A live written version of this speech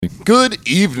Good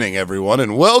evening, everyone,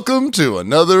 and welcome to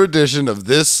another edition of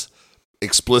this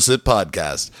explicit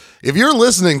podcast. If you're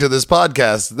listening to this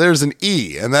podcast, there's an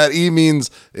E, and that E means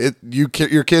your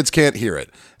kids can't hear it.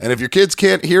 And if your kids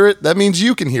can't hear it, that means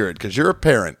you can hear it because you're a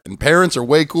parent, and parents are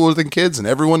way cooler than kids, and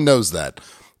everyone knows that.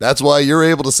 That's why you're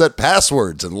able to set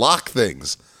passwords and lock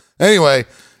things. Anyway,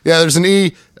 yeah, there's an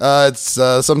E.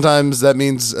 Sometimes that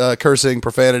means cursing,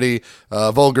 profanity,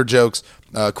 vulgar jokes,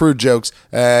 crude jokes,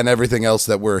 and everything else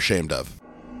that we're ashamed of.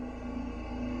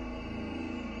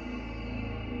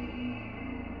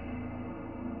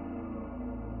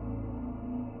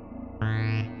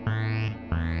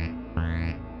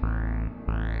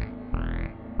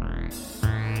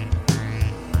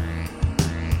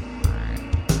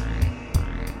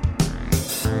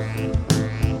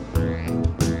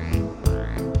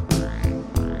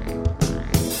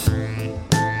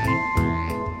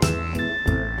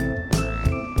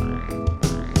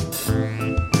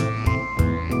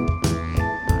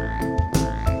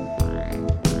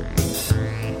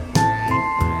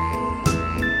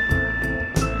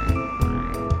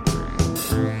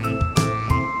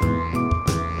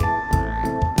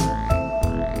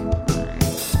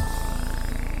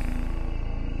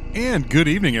 And good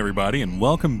evening, everybody, and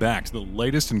welcome back to the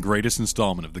latest and greatest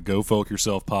installment of the Go Folk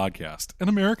Yourself podcast, an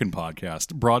American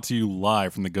podcast brought to you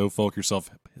live from the Go Folk Yourself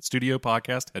studio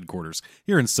podcast headquarters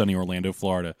here in sunny Orlando,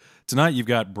 Florida. Tonight, you've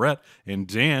got Brett and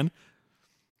Dan.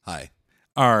 Hi.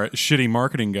 Our shitty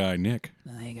marketing guy, Nick.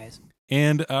 Hey, guys.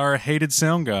 And our hated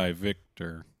sound guy,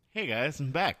 Victor. Hey, guys,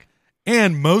 I'm back.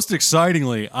 And most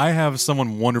excitingly, I have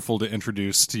someone wonderful to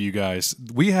introduce to you guys.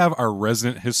 We have our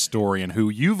resident historian who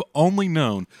you've only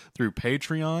known through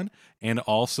Patreon and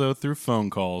also through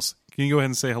phone calls. Can you go ahead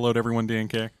and say hello to everyone, Dan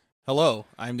K? Hello,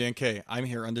 I'm Dan K. I'm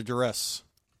here under duress.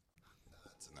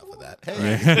 That's enough of that.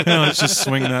 Hey, Let's just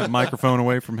swing that microphone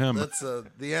away from him. that's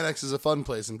the Annex is a fun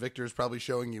place, and Victor is probably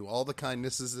showing you all the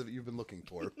kindnesses that you've been looking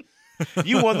for.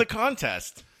 You won the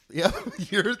contest. Yeah,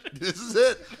 this is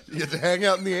it. You get to hang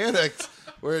out in the Annex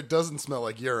where it doesn't smell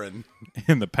like urine.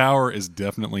 And the power is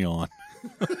definitely on.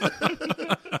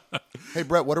 Hey,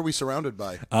 Brett, what are we surrounded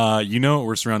by? You know what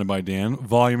we're surrounded by, Dan.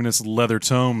 Voluminous leather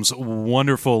tomes,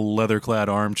 wonderful leather-clad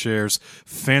armchairs,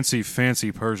 fancy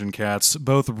Persian cats,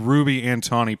 both ruby and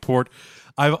tawny port.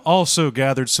 I've also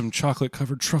gathered some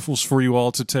chocolate-covered truffles for you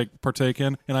all to partake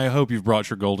in, and I hope you've brought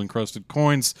your gold-encrusted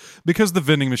coins, because the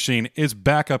vending machine is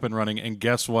back up and running, and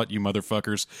guess what, you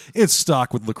motherfuckers? It's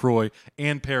stocked with LaCroix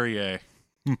and Perrier.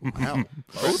 Wow.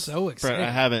 So excited.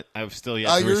 Brett, I've still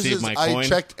yet to receive my coin. I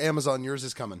checked Amazon. Yours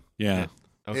is coming. Yeah.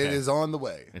 Okay. It is on the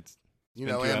way. It's you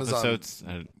been know, 2 Amazon, episodes.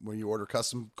 when you order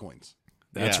custom coins.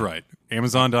 That's Yeah. right.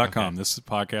 Amazon.com. Okay. This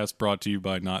podcast brought to you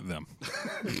by not them.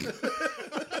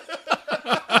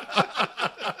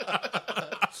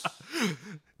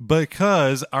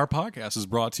 Because our podcast is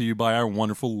brought to you by our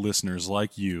wonderful listeners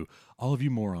like you, all of you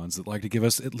morons that like to give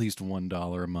us at least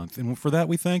 $1 a month. And for that,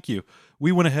 we thank you.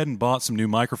 We went ahead and bought some new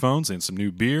microphones and some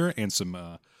new beer and some,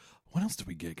 what else did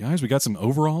we get, guys? We got some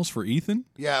overalls for Ethan.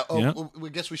 Yeah. Yeah. Well, I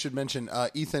guess we should mention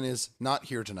Ethan is not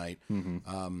here tonight.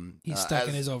 He's stuck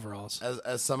in his overalls.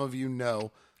 As some of you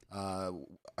know,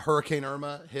 Hurricane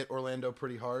Irma hit Orlando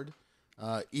pretty hard.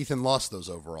 Ethan lost those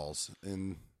overalls,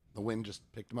 and the wind just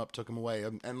picked him up, took him away.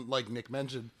 And like Nick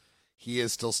mentioned, he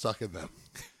is still stuck in them.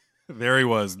 There he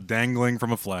was, dangling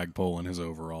from a flagpole in his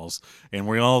overalls. And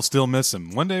we all still miss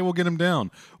him. One day we'll get him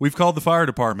down. We've called the fire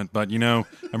department, but, you know,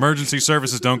 emergency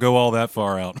services don't go all that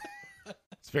far out.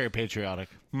 It's very patriotic.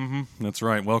 That's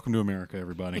right. Welcome to America,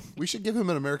 everybody. We should give him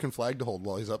an American flag to hold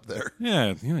while he's up there.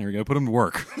 Yeah, there we go. Put him to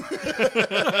work.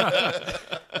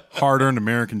 Hard-earned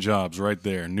American jobs right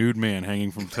there. Nude man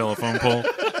hanging from a telephone pole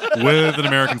with an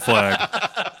American flag.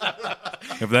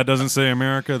 If that doesn't say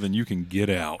America, then you can get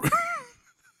out.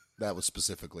 That was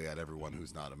specifically at everyone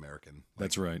who's not American.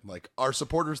 That's right. Like our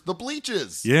supporters, the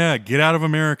Bleaches. Yeah, get out of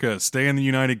America. Stay in the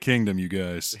United Kingdom, you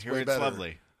guys. Here way it's better.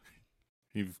 lovely.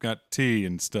 You've got tea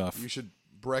and stuff. You should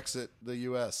Brexit the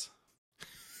U.S.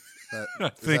 Is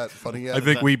think- that funny yet? I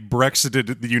think we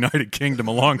Brexited the United Kingdom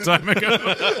a long time ago.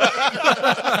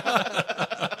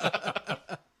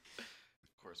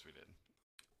 Of course we did.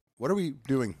 What are we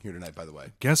doing here tonight, by the way?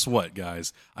 Guess what,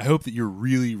 guys? I hope that you're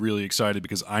really, really excited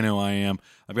because I know I am.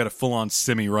 I've got a full-on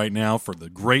semi right now for the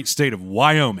great state of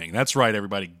Wyoming. That's right,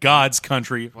 everybody. God's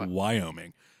country, What?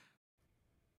 Wyoming.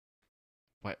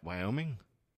 Wyoming?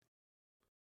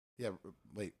 Yeah,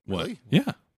 wait, What? really?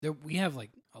 Yeah. We have like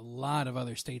a lot of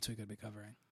other states we could be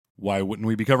covering. Why wouldn't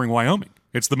we be covering Wyoming?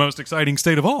 It's the most exciting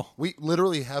state of all. We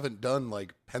literally haven't done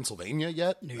like Pennsylvania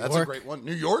yet. New That's a York. great one.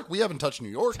 New York, we haven't touched New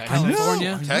York. Texas. California.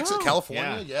 I know. Texas,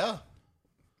 California, yeah.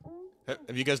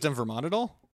 Have you guys done Vermont at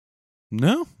all?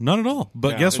 No, not at all.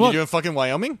 But guess And what? you doing fucking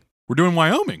Wyoming? We're doing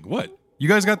Wyoming. What? You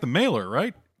guys got the mailer,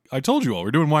 right? I told you all.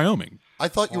 We're doing Wyoming. I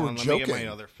thought you Hold were on, let joking. me get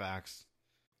my other facts.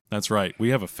 That's right. We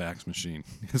have a fax machine.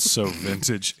 It's so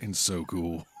vintage and so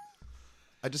cool.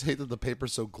 I just hate that the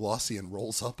paper's so glossy and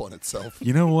rolls up on itself.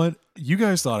 You know what? You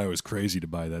guys thought I was crazy to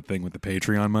buy that thing with the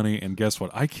Patreon money, and guess what?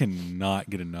 I cannot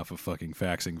get enough of fucking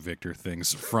faxing Victor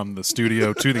things from the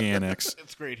studio to the annex.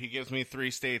 It's great. He gives me 3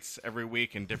 states every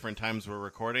week and different times we're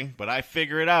recording, but I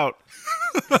figure it out.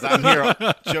 'Cause I'm here.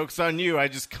 Joke's on you. I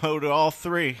just go to all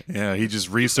 3. Yeah, he just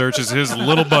researches his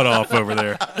little butt off over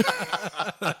there.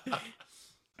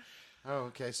 Oh,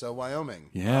 okay. So Wyoming.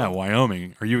 Yeah,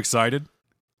 Wyoming. Are you excited?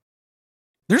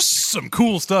 There's some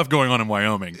cool stuff going on in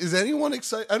Wyoming. Is anyone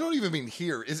excited? I don't even mean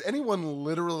here. Is anyone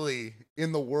literally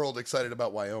in the world excited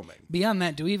about Wyoming? Beyond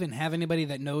that, do we even have anybody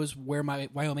that knows where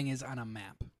Wyoming is on a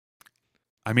map?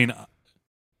 I mean,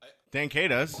 Dan K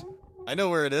does. I know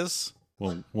where it is.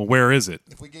 well, where is it?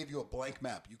 If we gave you a blank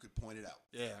map, you could point it out.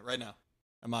 Yeah, right now.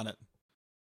 I'm on it.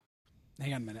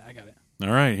 Hang on a minute. I got it. All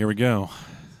right, here we go.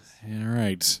 All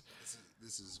right.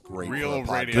 This is great. Real for a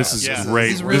podcast. radio. This is Yeah. great.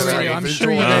 This is really This- radio. I'm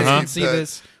sure you guys Uh-huh. can see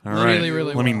this All right. really,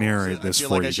 really Let me well. narrate I this feel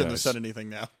for like you I shouldn't have guys. said anything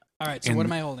now. All right, so And- what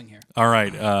am I holding here? All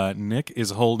right, Nick is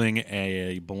holding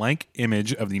a blank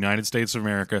image of the United States of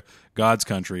America, God's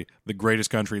country, the greatest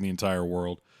country in the entire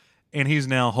world, and he's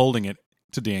now holding it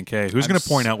to Dan K, who's going to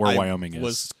point out where Wyoming I is.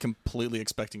 was completely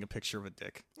expecting a picture of a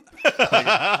dick.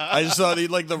 I just thought the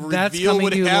That's reveal coming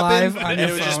would to you happen, live on and your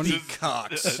it would just phone. be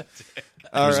cocks.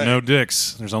 All There's right. no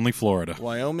dicks. There's only Florida.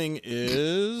 Wyoming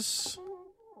is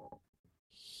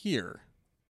here.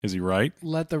 Is he right?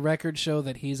 Let the record show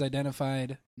that he's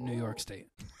identified New York State.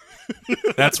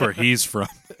 That's where he's from.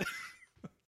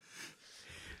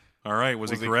 All right,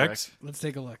 was he correct? Let's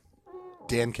take a look.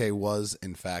 Dan K was,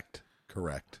 in fact,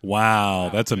 correct. Wow,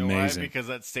 that's You know why? amazing. Because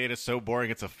that state is so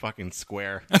boring, it's a fucking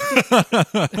square.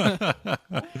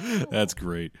 That's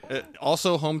great.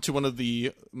 Also home to one of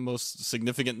the most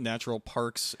significant natural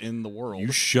parks in the world.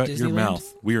 You shut your Disneyland?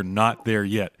 mouth. We are not there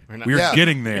yet. not- We're Yeah,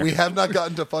 getting there. We have not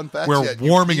gotten to fun facts We're yet.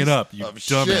 warming piece it up, you of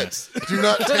dumbass. shit. Do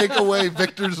not take away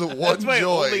Victor's one That's my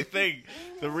joy. only thing.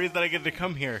 The reason I get to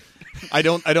come here. I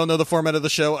don't know the format of the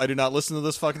show. I do not listen to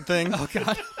this fucking thing. Oh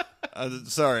God.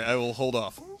 Sorry, I will hold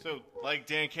off. So, like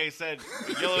Dan K said,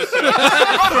 Yellowstone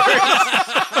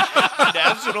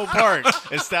National Park,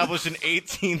 established in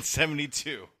 1872.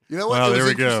 You know what? Wow, It was there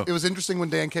we go. It was interesting when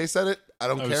Dan K said it. I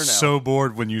don't I care now. was so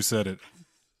bored when you said it.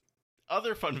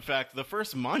 Other fun fact, the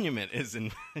first monument is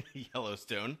in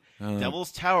Yellowstone.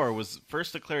 Devil's Tower was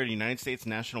first declared a United States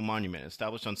National Monument,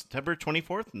 established on September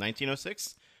 24th,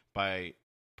 1906, by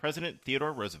President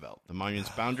Theodore Roosevelt. The monument's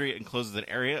boundary encloses an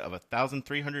area of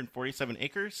 1,347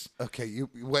 acres. Okay, you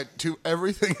went to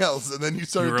everything else, and then you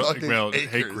started talking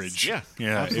acres. acreage. Yeah,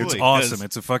 yeah, absolutely, it's awesome. because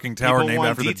It's a fucking tower People named want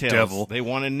after details. the devil. They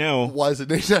want to know. Why is it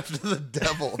named after the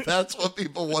devil? That's what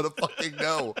people want to fucking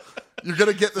know. You're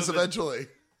gonna get this eventually.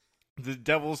 The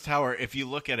Devil's Tower, if you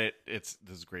look at it, this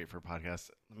is great for a podcast.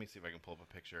 Let me see if I can pull up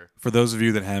a picture. For those of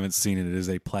you that haven't seen it, it is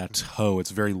a plateau. It's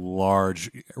a very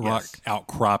large rock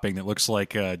outcropping that looks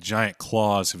like giant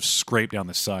claws have scraped down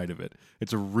the side of it.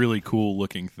 It's a really cool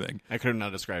looking thing. I could have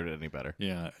not described it any better.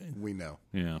 Yeah, We know.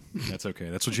 yeah, that's okay.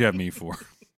 That's what you have me for.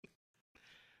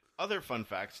 Other fun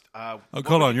facts.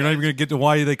 Hold on, you're not even going to get to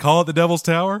why they call it the Devil's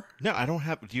Tower? No, I don't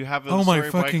have. Do you have a Oh my story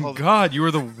of why I fucking called it- god, you are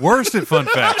the worst at fun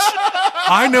facts.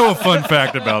 I know a fun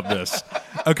fact about this.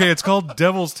 Okay, it's called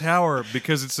Devil's Tower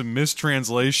because it's a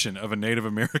mistranslation of a Native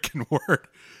American word.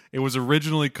 It was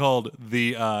originally called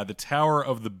the Tower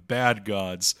of the Bad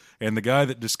Gods, and the guy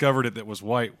that discovered it that was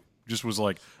white just was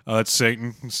like, "That's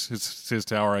Satan. It's his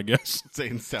tower, I guess.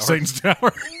 Satan's Tower. Satan's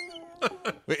Tower."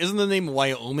 Wait, isn't the name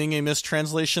Wyoming a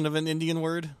mistranslation of an Indian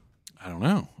word? I don't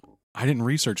know. I didn't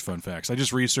research fun facts. I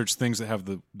just researched things that have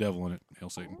the devil in it.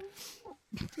 Hail Satan.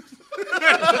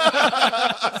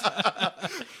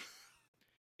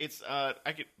 It's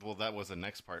well, that was the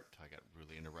next part. I got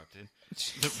really interrupted.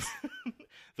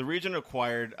 The region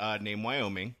acquired name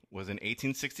Wyoming was in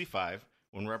 1865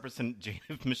 when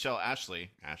Representative Michelle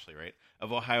Ashley, right,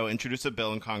 of Ohio introduced a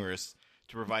bill in Congress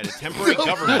to provide a temporary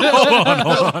government.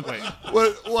 Hold on.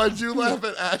 Wait, Why'd you laugh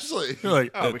at Ashley? You're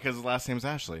like, oh, because the last name's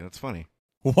Ashley. That's funny.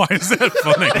 why is that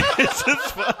funny? It's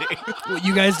just funny. What,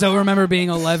 you guys don't remember being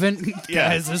 11? Yeah,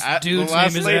 Guys, this the dude's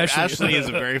last name is name Ashley. Ashley is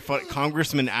a very funny.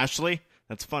 Congressman Ashley.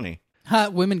 That's funny.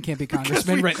 Women can't be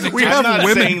congressmen, right? We I'm have not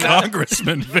women saying that.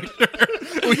 congressmen, Victor.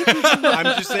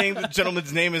 I'm just saying the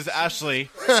gentleman's name is Ashley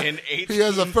in 1865. He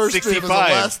has a first name as a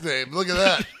last name. Look at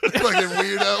that. Fucking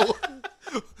weirdo.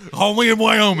 Only in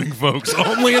Wyoming, folks.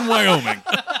 Only in Wyoming.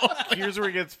 here's where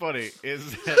it gets funny.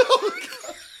 Is that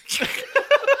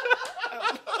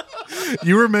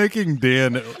You were making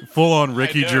Dan full on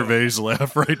Ricky know. Gervais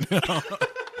laugh right now.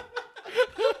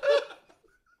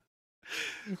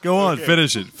 Go on,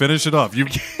 finish it. Finish it off. You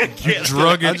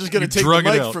drug it. I'm just going you to take the drug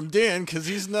it mic out. from Dan because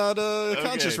he's not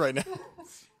conscious right now.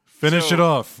 Finish So, it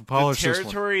off. the Polish this one.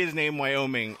 territory is named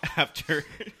Wyoming after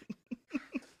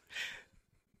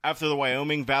the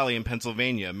Wyoming Valley in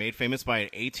Pennsylvania, made famous by an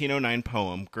 1809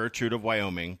 poem, Gertrude of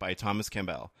Wyoming, by Thomas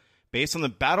Campbell, based on the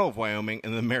Battle of Wyoming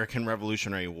in the American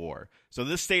Revolutionary War. So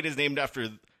this state is named after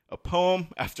a poem,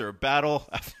 after a battle,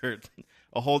 after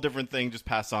a whole different thing just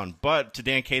passed on. But to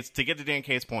get to Dan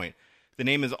Cate's point, the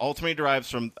name is ultimately derives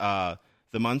from the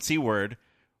Munsee word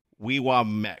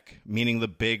Weewamek, meaning the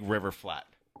big river flat.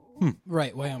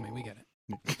 Right, Wyoming, we get it.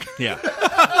 Yeah.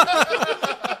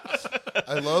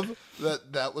 I love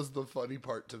that was the funny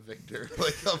part to Victor.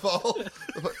 Like, of all,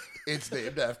 it's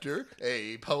named after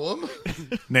a poem.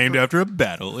 Named after a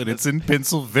battle, and it's in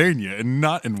Pennsylvania and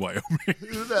not in Wyoming.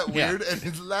 Isn't that weird? And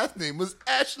his last name was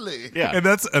Ashley. Yeah. And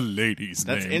that's a lady's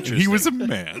That's name. And he interesting. was a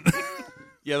man.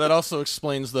 Yeah, that also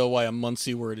explains, though, why a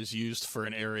Munsee word is used for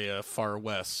an area far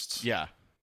west. Yeah.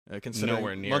 Considering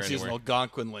Nowhere near Munsee is an anywhere.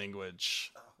 Algonquin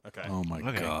language. Okay. Oh my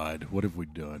God. What have we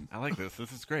done? I like this.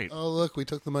 This is great. Oh, look, we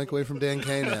took the mic away from Dan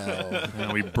K now.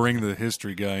 Now we bring the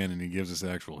history guy in and he gives us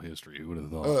actual history. Who would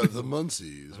have thought? The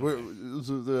Munsees.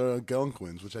 The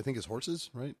Algonquins, which I think is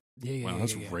horses, right? Yeah. Wow,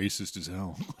 that's racist as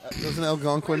hell. Doesn't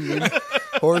Algonquin mean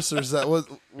horse, or is that what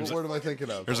word am I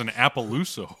thinking of? There's an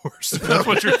Appaloosa horse. That's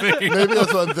what you're thinking. Maybe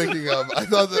that's what I'm thinking of. I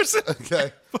thought that.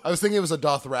 Okay, I was thinking it was a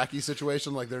Dothraki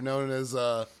situation, like they're known as.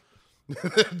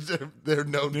 They're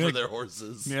known for their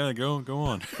horses. Yeah, go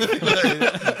on. Dig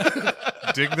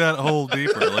that hole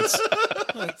deeper. Let's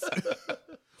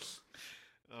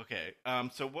Okay.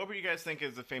 So what were you guys think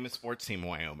is the famous sports team in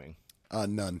Wyoming?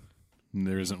 None.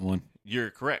 There isn't one.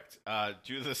 You're correct.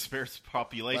 Due to the sparse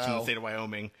population in the state of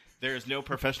Wyoming, there is no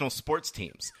professional sports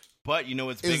teams. But you know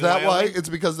what's big Is in that why? Wyoming? It's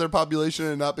because of their population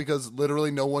and not because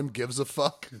literally no one gives a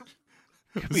fuck?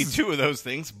 Could be two of those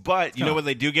things. But you know what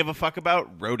they do give a fuck about?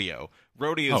 Rodeo.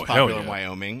 Rodeo is Oh, hell popular in yeah.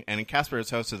 Wyoming, and Casper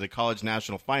has hosted the college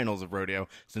national finals of rodeo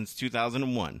since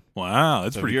 2001. Wow,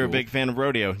 that's So if pretty you're cool. a big fan of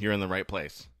rodeo, you're in the right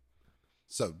place.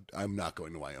 So I'm not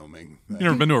going to Wyoming. You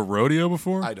never been to a rodeo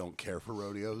before? I don't care for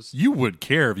rodeos. You would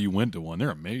care if you went to one.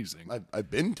 They're amazing. I've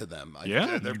been to them.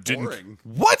 Yeah? They're You didn't- boring.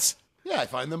 What? Yeah, I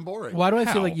find them boring. Why do I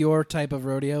How? feel like your type of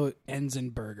rodeo ends in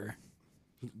burger?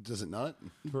 Does it not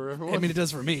for everyone? I mean, it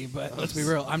does for me, but let's be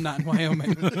real. I'm not in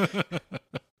Wyoming.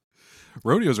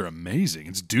 Rodeos are amazing.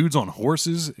 It's dudes on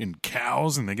horses and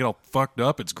cows, and they get all fucked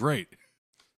up. It's great.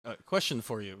 Question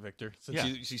for you, Victor, since Yeah.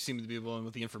 you seem to be willing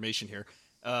with the information here.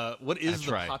 What is That's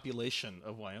the right. population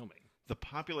of Wyoming? The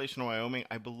population of Wyoming,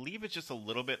 I believe it's just a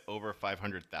little bit over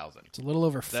 500,000. It's a little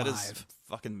over That 5. is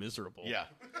fucking miserable. Yeah.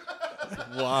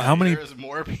 Why? How many? There's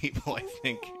more people, I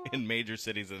think, in major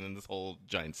cities than in this whole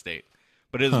giant state.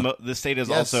 But it is the state is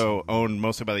Yes. also owned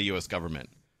mostly by the U.S. government.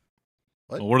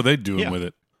 Well, what are they doing Yeah. with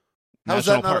it? How's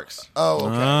National that not- parks. Oh,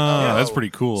 okay. Ah, Oh. that's pretty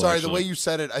cool. Sorry, actually. the way you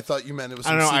said it, I thought you meant it was I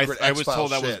some don't know. secret I was X-Files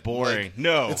told that was shit. boring. Like,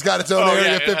 No, it's got its own Oh, area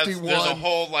yeah, it has- 51. There's a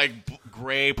whole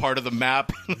gray part of the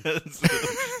map. It's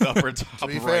the upper top To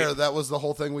be right. fair, that was the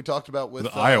whole thing we talked about with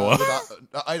Iowa.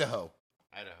 Idaho.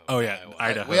 Idaho. Oh, yeah,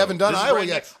 Idaho. We haven't done This is Iowa right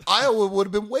yet. next- Iowa would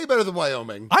have been way better than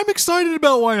Wyoming. I'm excited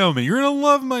about Wyoming. You're going to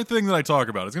love my thing that I talk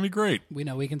about. It's going to be great. We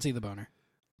know we can see the boner.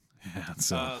 Yeah, it's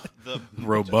The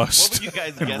robust What would you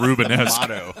guys and guess is Rubenesque. the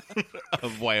motto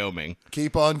of Wyoming?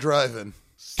 Keep on driving.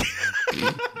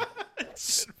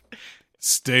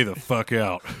 Stay the fuck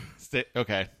out.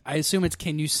 Okay. I assume it's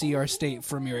can you see our state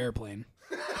from your airplane?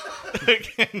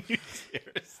 Can you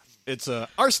serious? It's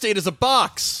our state is a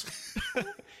box.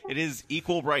 It is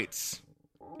equal rights,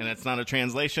 and that's not a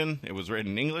translation. It was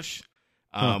written in English.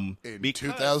 In Because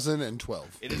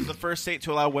 2012. it is the first state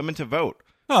to allow women to vote.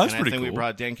 Oh, that's and pretty I think cool. we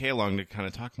brought Dan K along to kind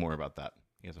of talk more about that.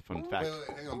 He has a fun fact.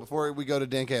 Wait, hang on. Before we go to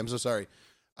Dan K, I'm so sorry.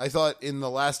 I thought in the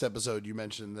last episode you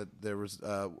mentioned that there was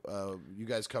you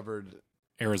guys covered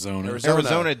Arizona.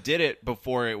 Arizona did it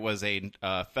before it was a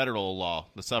federal law,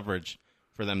 the suffrage,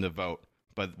 for them to vote.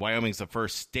 But Wyoming's the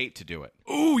first state to do it.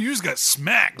 Ooh, you just got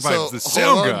smacked by So the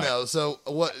sound hold on guy. now. So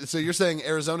what? So you're saying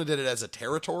Arizona did it as a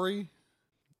territory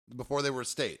before they were a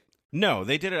state? No,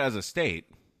 they did it as a state.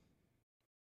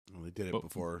 Well, they did it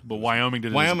before. But Wyoming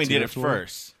did it. Wyoming as a did it territory?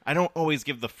 first. I don't always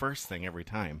give the first thing every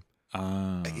time.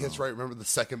 That's right. Remember the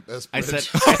second best I bridge?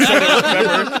 said it,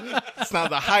 remember, it's not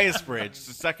the highest bridge, it's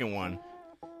the second one.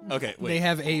 Okay, wait. They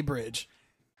have a bridge.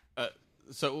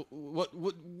 So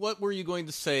what were you going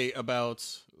to say about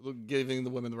giving the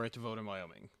women the right to vote in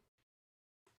Wyoming?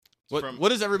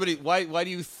 What is everybody? Why do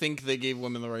you think they gave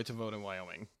women the right to vote in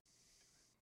Wyoming?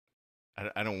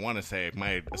 I don't want to say.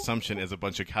 My assumption is a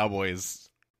bunch of cowboys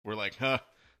were like, huh,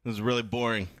 this is really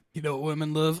boring. You know what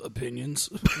women love? Opinions.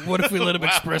 What if we let them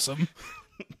express them?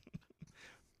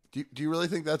 Do you really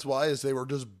think that's why? Is they were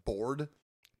just bored?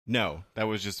 No, that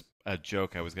was just a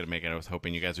joke I was going to make, and I was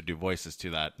hoping you guys would do voices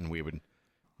to that, and we would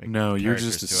make No, you're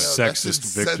just a characters to it.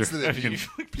 sexist, Victor. Sensitive,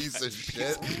 you piece of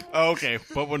shit. Oh, okay,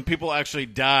 but when people actually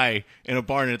die in a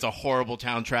barn, it's a horrible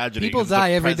town tragedy. People 'cause the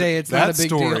die every president- day. It's not That a big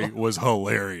story deal. was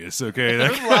hilarious. Okay,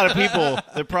 There's a lot of people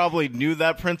that probably knew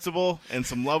that principle and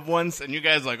some loved ones, and you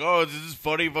guys like, oh, this is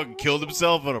funny. He fucking killed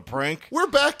himself on a prank. We're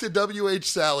back to W.H.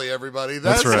 Sally, everybody.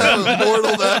 That's right. how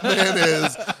immortal that man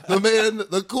is.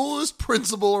 The coolest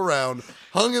principal around,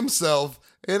 hung himself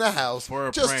in a house For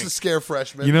a just prank. to scare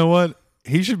freshmen. you know what?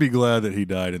 He should be glad that he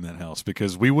died in that house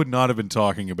because we would not have been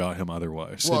talking about him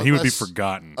otherwise, Well, and he would be unless-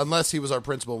 forgotten. Unless he was our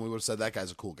principal and we would have said, that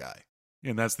guy's a cool guy.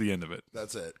 And that's the end of it.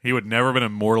 That's it. He would never have been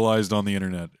immortalized on the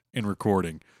internet in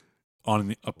recording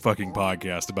on a fucking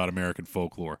podcast about American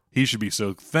folklore. He should be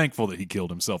so thankful that he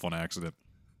killed himself on accident.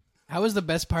 How was the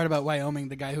best part about Wyoming?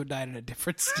 The guy who died in a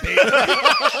different state.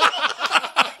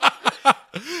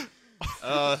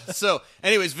 So,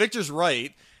 anyways, Victor's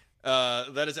right.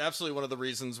 That is absolutely one of the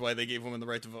reasons why they gave women the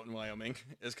right to vote in Wyoming,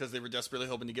 is because they were desperately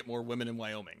hoping to get more women in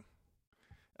Wyoming.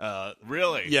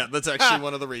 Really? Yeah, that's actually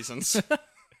one of the reasons.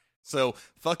 So,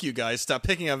 fuck you guys. Stop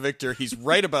picking on Victor. He's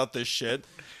right about this shit.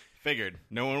 Figured.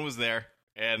 No one was there,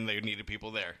 and they needed people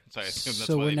there. So I assume that's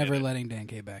So why we're they never did it. letting Dan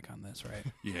K back on this, right?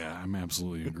 Yeah, I'm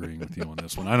absolutely agreeing with you on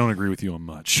this one. I don't agree with you on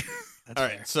much. All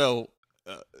right, so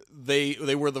they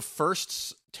were the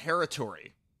first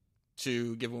territory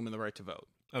to give women the right to vote.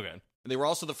 Okay. They were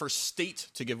also the first state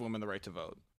to give women the right to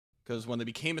vote, because when they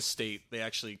became a state, they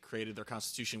actually created their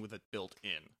constitution with it built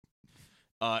in.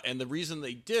 And the reason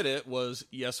they did it was,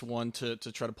 yes, one, to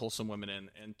try to pull some women in,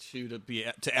 and two,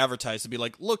 to advertise, to be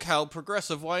like, look how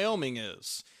progressive Wyoming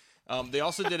is. They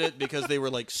also did it because they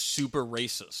were like super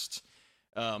racist,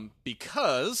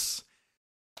 because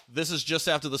this is just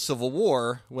after the Civil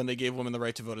War when they gave women the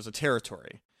right to vote as a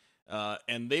territory,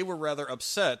 and they were rather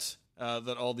upset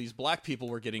that all these black people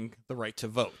were getting the right to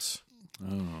vote.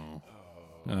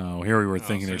 Oh, here we were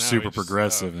thinking so they're now super we just-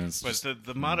 progressive. And it's But just,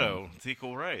 the motto, it's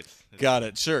equal rights. Got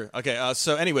it. Sure. Okay.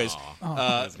 So, anyways,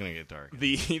 It's going to get dark.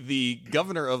 the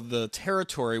governor of the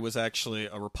territory was actually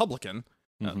a Republican.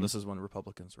 This is when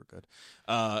Republicans were good.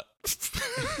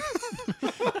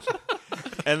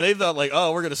 And they thought, like,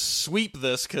 oh, we're going to sweep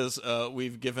this because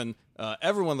we've given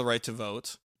everyone the right to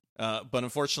vote. But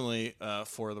unfortunately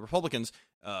for the Republicans,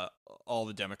 all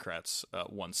the Democrats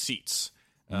won seats.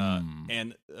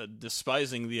 And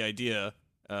despising the idea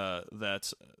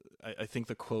that I think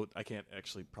the quote, I can't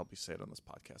actually probably say it on this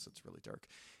podcast, it's really dark.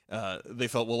 They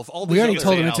felt, well, if all these We already other-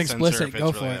 told them I'll it's censor explicit. if Go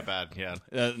it's for really it. that bad.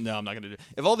 Yeah. no, I'm not going to do it.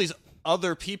 If all these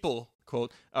other people,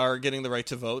 quote, are getting the right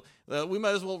to vote, we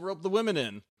might as well rope the women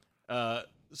in.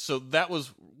 So that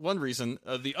was one reason.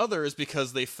 The other is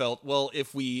because they felt, well,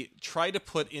 if we try to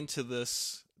put into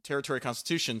this territory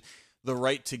constitution the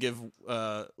right to give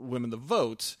women the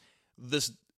vote,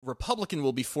 this Republican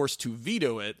will be forced to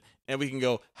veto it, and we can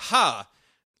go, ha,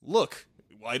 look,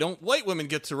 why don't white women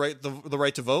get to the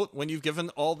right to vote when you've given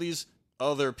all these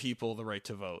other people the right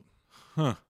to vote?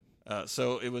 Huh.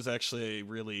 So it was actually a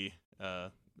really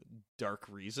dark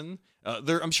reason.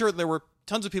 I'm sure there were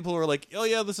tons of people who were like, oh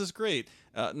yeah, this is great.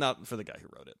 Not for the guy who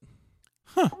wrote it.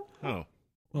 Oh.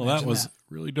 well, that was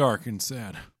really dark and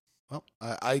sad. Well,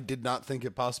 I did not think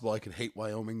it possible I could hate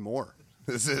Wyoming more.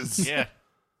 This is... Yeah.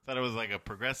 Thought it was like a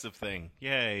progressive thing.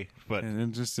 Yay. But And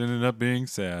it just ended up being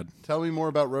sad. Tell me more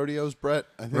about rodeos, Brett.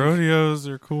 I think Rodeos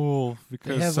are cool They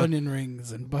because have onion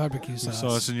rings and barbecue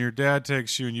sauce. and your dad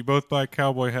takes you and you both buy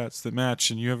cowboy hats that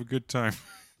match and you have a good time.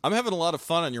 I'm having a lot of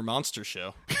fun on your monster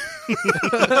show.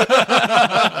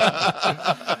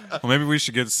 Well, maybe we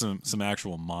should get some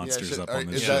actual Yeah, monsters up all on right,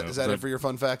 this is show. that it for your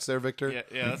fun facts there, Victor? yeah,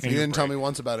 that's You didn't tell me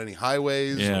once about any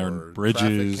highways Yeah, or or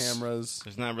bridges. traffic cameras.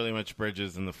 There's not really much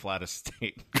bridges in the flattest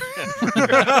state.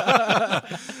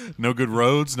 No good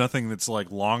roads, nothing that's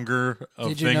like longer of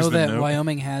Did you things know than that no.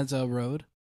 Wyoming has a road?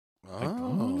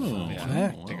 Oh. Yeah.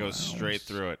 Fact. It goes straight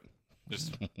through it.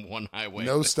 Just one highway.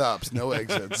 No stops, no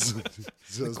exits.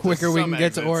 The quicker we some can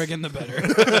get to exits. Oregon, the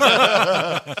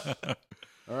better.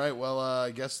 All right, well,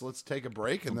 I guess let's take a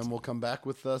break and then we'll come back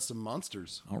with some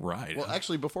monsters. All right. Well,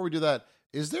 actually, before we do that,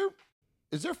 is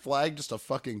their flag just a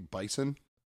fucking bison?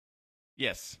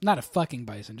 Yes. Not a fucking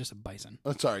bison, just a bison.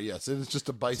 Oh, sorry, yes, it is just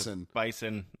a bison.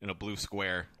 Bison in a blue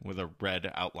square with a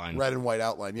red outline. Red and white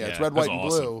outline. Yeah, it's Yeah, red, white, that's and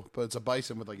awesome. blue, but it's a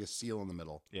bison with like a seal in the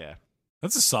middle. Yeah.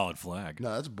 That's a solid flag.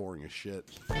 No, that's boring as shit.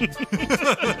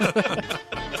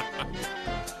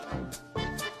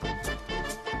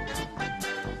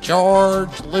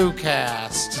 George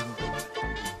Lucas.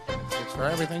 It's for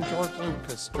everything George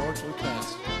Lucas. George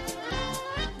Lucas.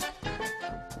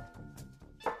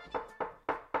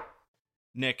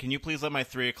 Nick, can you please let my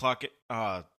 3 o'clock...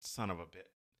 son of a bit.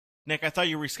 Nick, I thought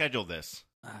you rescheduled this.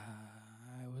 I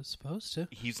was supposed to.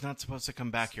 He's not supposed to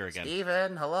come back here again.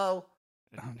 Steven, hello.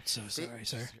 I'm so sorry,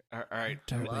 sir. All right.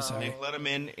 Terribly sorry. Nick, let him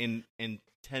in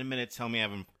 10 minutes. Tell me I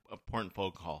have an important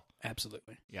phone call.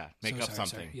 Absolutely. Yeah, make So up sorry,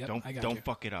 something. sir. Yep, I got Don't you.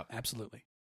 fuck it up. Absolutely.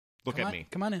 Look Come at on, me.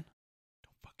 Come on in.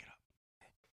 Don't fuck it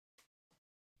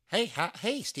up.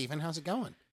 Hey, Steven, how's it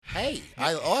going? Hey,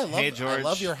 I love Hey, George. I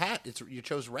love your hat. You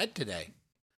chose red today.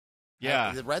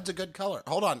 Yeah. The red's a good color.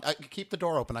 Hold on, keep the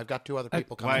door open. I've got 2 other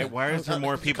people coming in. Why is there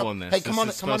more people in this? Hey, come on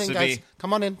in, guys.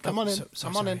 Come on in, Oh, come on in, so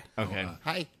come on in. Okay.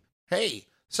 Hi, hey.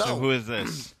 So who is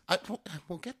this?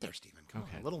 We'll get there, Steven. Come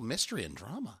Okay. on, a little mystery and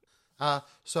drama.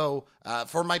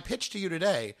 For my pitch to you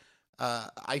today,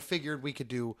 I figured we could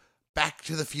do Back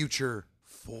to the Future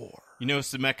 4. You know,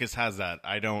 Zemeckis has that.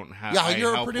 I don't have. Yeah, I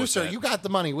you're a help with producer. that. You got the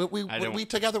money. We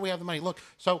together we have the money. Look,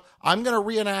 so I'm going to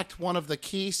reenact one of the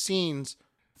key scenes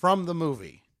from the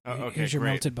movie. Oh, okay, Here's your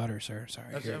great. melted butter, sir. Sorry,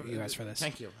 you asked for this.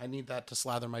 Thank you. I need that to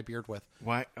slather my beard with.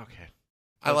 Why? Okay.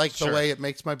 I like the sure. way it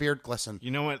makes my beard glisten.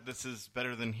 You know what? This is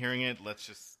better than hearing it. Let's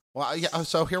just. Well, yeah.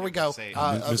 So here we go. Say it.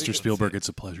 Mr. Spielberg, it's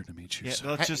a pleasure to meet you, Yeah, sir.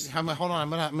 let's just. Hold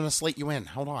on. I'm gonna slate you in.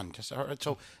 Hold on. Just all right,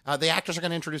 so the actors are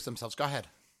gonna introduce themselves. Go ahead.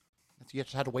 You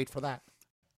just had to wait for that.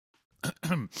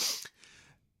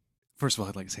 First of all,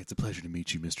 I'd like to say it's a pleasure to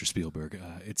meet you, Mr. Spielberg.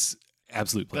 It's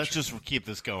absolute pleasure. Let's just keep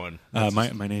this going. My Let's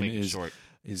just name make it is short.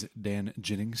 Dan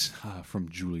Jennings from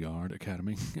Juilliard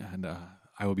Academy, and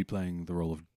I will be playing the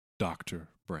role of Dr.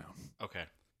 Brown. Okay.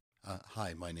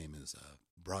 Hi, my name is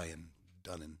Brian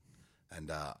Dunnan,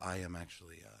 and I am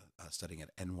actually studying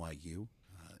at NYU,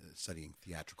 studying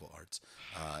theatrical arts.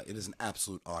 It is an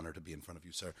absolute honor to be in front of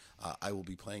you, sir. I will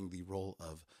be playing the role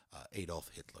of Adolf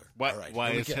Hitler. What? All right, Why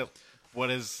here we is go. it? What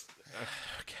is?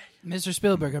 Okay. Mr.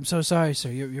 Spielberg, I'm so sorry, sir.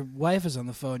 Your wife is on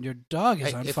the phone. Your dog is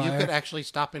Hey, on if fire. you could actually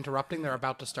stop interrupting, they're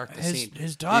about to start the scene.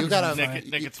 His dog You is on gotta- fire.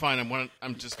 Nick, it's fine.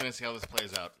 I'm just gonna see how this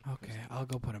plays out. Okay, I'll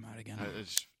go put him out again.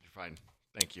 You're fine.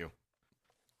 Thank you.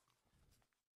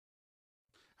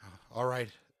 All right.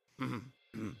 Well,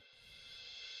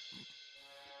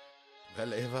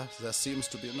 Eva, there seems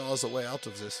to be no other way out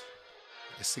of this.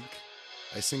 I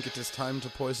think it is time to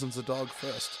poison the dog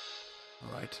first.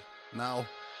 All right. Now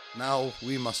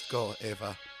we must go,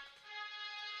 Eva.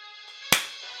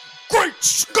 Great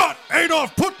Scott,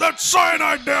 Adolf, put that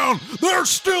cyanide down! There's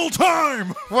still time!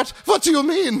 What do you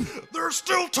mean? There's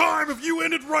still time! If you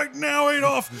end it right now,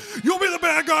 Adolf, you'll be the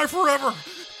bad guy forever!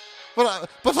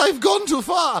 But I've gone too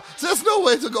far. There's no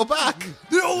way to go back.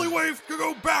 The only way to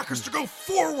go back is to go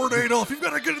forward, Adolf. You've got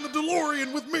to get in the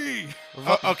DeLorean with me.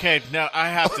 Okay, now I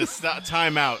have to stop.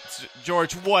 Time out,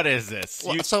 George. What is this?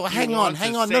 Well, You- so you hang want on.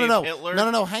 to No, save Hitler?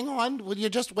 no. Hang on. Will you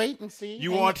just wait and see?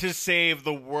 You Hang want to save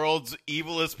the world's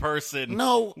evilest person?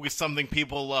 No. with something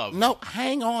people love. No,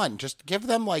 hang on. Just give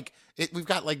them we've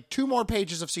got 2 more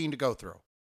pages of scene to go through.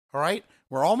 All right?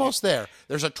 We're almost there.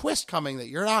 There's a twist coming that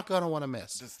you're not going to want to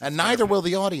miss. This and better neither pay- will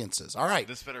the audiences. All right.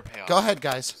 This better pay off. Go ahead,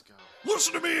 guys.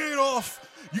 Listen to me, Adolf.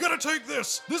 You got to take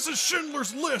this. This is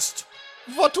Schindler's List.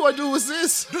 What do I do with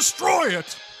this? Destroy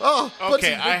it. Oh,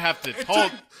 Okay, I have to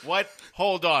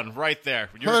hold on, right there.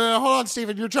 Hold on,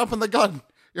 Steven. You're jumping the gun.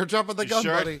 You're jumping the gun,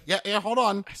 sure? buddy. Yeah, hold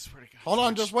on. I swear to God. Hold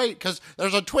on, just wait, because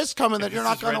there's a twist coming that If you're this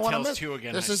not is going to Red want to Tails miss. 2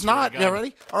 again, This I is swear to not. God. You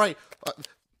ready? All right.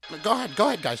 Go ahead,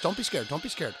 guys. Don't be scared. Don't be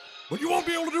scared. But you won't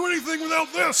be able to do anything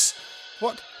without this.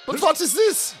 What? But what is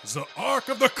this? It's the Ark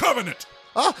of the Covenant.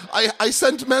 I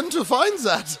sent men to find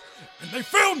that. And they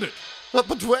found it.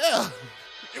 But where?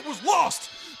 It was lost.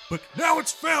 But now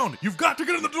it's found. You've got to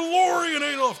get in the DeLorean,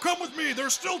 Adolf. Come with me.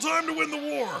 There's still time to win the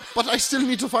war. But I still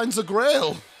need to find the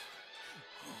Grail.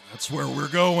 That's where we're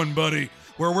going, buddy.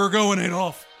 Where we're going,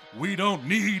 Adolf. We don't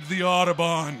need the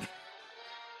Audubon.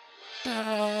 So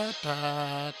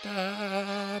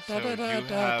you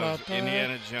have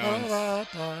Indiana Jones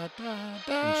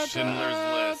and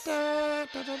Schindler's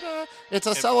List. It's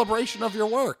a celebration of your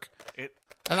work. It,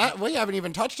 And we haven't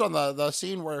even touched on the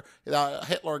scene where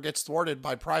Hitler gets thwarted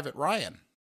by Private Ryan.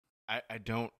 I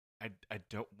don't.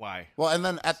 Why? Well, and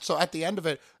then at the end of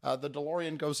it, the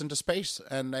DeLorean goes into space,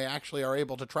 and they actually are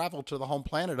able to travel to the home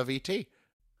planet of ET.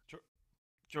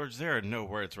 George, there are no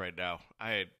words right now.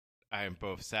 I am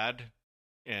both sad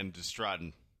and distraught.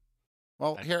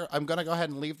 Well, here, I'm going to go ahead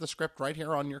and leave the script right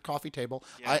here on your coffee table.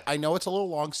 Yeah. I know it's a little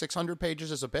long. 600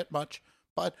 pages is a bit much,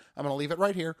 but I'm going to leave it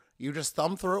right here. You just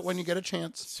thumb through it when you get a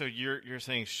chance. So you're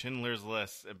saying Schindler's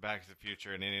List and Back to the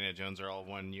Future and Indiana Jones are all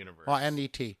one universe? Well, and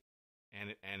E.T.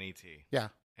 And E.T. Yeah.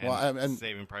 And, well, and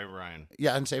Saving Private Ryan.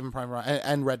 Yeah, and Saving Private Ryan.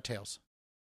 And Red Tails.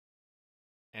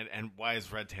 And why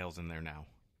is Red Tails in there now?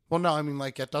 Well, no, I mean,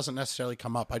 like, it doesn't necessarily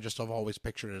come up. I just have always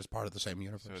pictured it as part of the same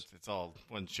universe. So it's all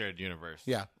one shared universe.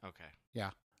 Yeah. Okay.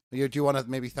 Yeah. Do you want to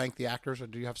maybe thank the actors, or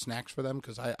do you have snacks for them?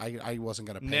 Because I wasn't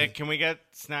going to pay. Nick, can we get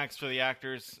snacks for the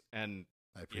actors? And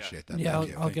I appreciate that. Yeah, Thank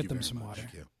you. I'll Thank get you them very some much. water.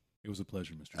 Thank you. It was a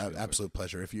pleasure, Mr. Taylor. Absolute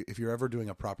pleasure. If you're ever doing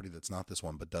a property that's not this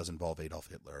one but does involve Adolf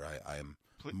Hitler, I am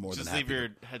more than just happy. leave your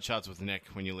headshots with Nick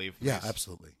when you leave. Yeah, please.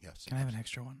 absolutely. Yes. Can I have an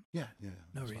extra one? Yeah. No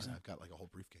that's fine. reason. I've got like a whole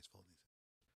briefcase full of these.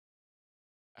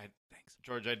 Thanks.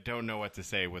 George, I don't know what to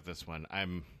say with this one.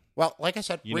 Well, like I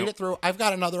said, read it through. I've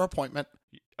got another appointment.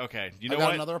 Okay. You I've know got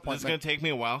what? another This is appointment. going to take me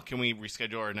a while. Can we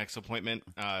reschedule our next appointment?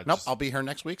 Nope, I'll be here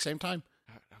next week, same time.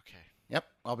 Okay. Yep,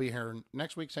 I'll be here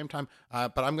next week, same time.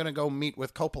 But I'm going to go meet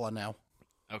with Coppola now.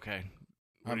 Okay.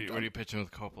 What are you pitching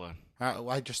with Coppola?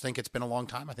 I just think it's been a long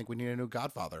time. I think we need a new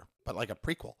Godfather, but like a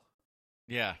prequel.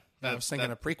 Yeah. I was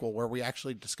thinking a prequel where we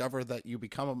actually discover that you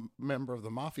become a member of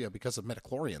the mafia because of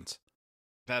midichlorians.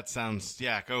 That sounds,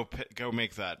 go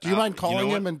make that. Do you mind calling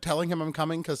know him what? and telling him I'm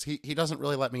coming? Because he doesn't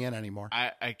really let me in anymore.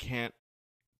 I can't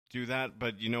do that,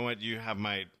 but you know what? You have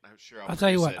my, I'm sure I'll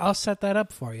tell you produce what. it. I'll set that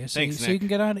up for you, so Thanks, you Nick. can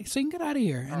get out. So you can get out of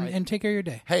here and, right. and take care of your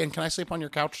day. Hey, and can I sleep on your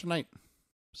couch tonight?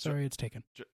 Sorry, it's taken.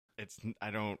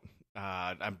 I'm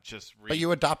just But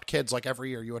you adopt kids like every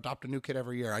year. You adopt a new kid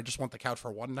every year. I just want the couch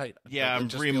for one night. Yeah, It I'm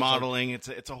just feels remodeling. It's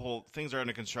a whole, things are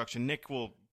under construction. Nick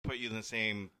will put you in the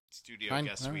same studio Fine.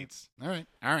 guest All right. suites. All right.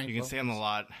 You can Well, stay on the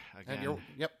lot and again.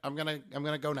 Yep. I'm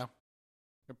gonna go now.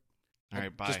 All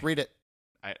right, bye. Just read it.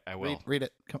 I will. Read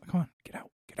it. Come on, get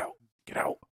out.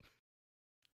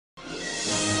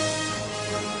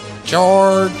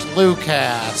 George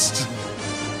Lucas.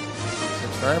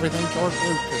 It's for everything George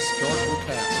Lucas. George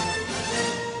Lucas.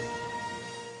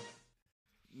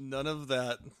 None of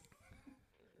that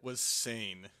was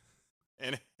sane.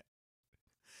 And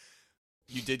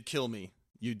you did kill me.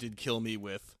 You did kill me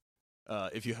with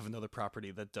if you have another property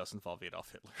that does involve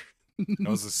Adolf Hitler. That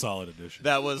was a solid addition.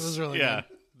 That was, That was really yeah.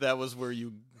 That was where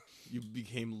you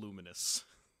became luminous.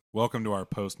 Welcome to our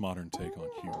postmodern take on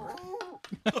humor.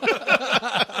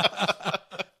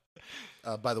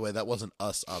 By the way, that wasn't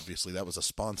us, obviously. That was a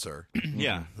sponsor.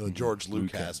 Yeah. George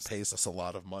Lucas Lucas. pays us a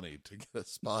lot of money to get a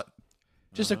spot.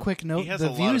 Just a quick note: He has the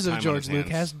a lot views of of time on George his hands.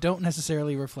 Lucas don't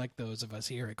necessarily reflect those of us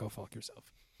here at Go Falk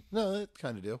Yourself. No, it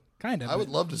kind of do. Kind of. I would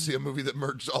love to see a movie that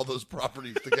merged all those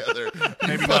properties together.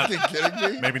 Maybe you not. fucking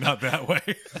kidding me? Maybe not that way.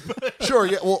 Sure,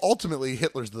 yeah. Well, ultimately,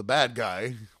 Hitler's the bad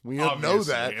guy. We know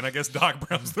Obviously. that. And I guess Doc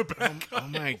Brown's the bad guy. Oh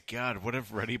my God! What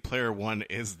if Ready Player One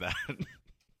is that?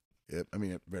 I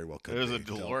mean, it very well could There's be. a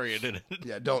DeLorean in it.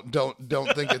 Yeah, don't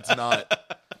think it's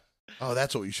not. Oh,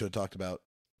 that's what you should have talked about.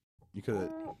 You could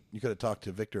have talked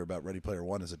to Victor about Ready Player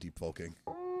One as a deep folking.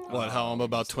 What? How I'm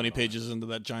about 20 pages into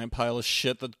that giant pile of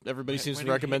shit that everybody seems to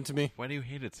recommend to me. Why do you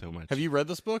hate it so much? Have you read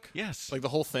this book? Yes. Like the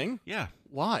whole thing? Yeah.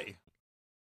 Why?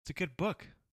 It's a good book.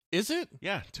 Is it?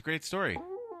 Yeah, it's a great story.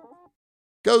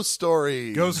 Ghost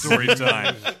stories. Ghost story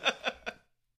time.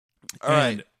 All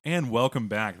right. And welcome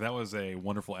back. That was a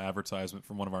wonderful advertisement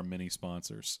from one of our many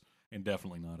sponsors, and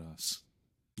definitely not us.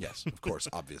 Yes, of course,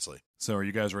 obviously. So are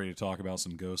you guys ready to talk about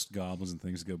some ghost goblins and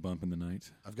things that go bump in the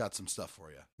night? I've got some stuff for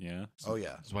you. Yeah? Oh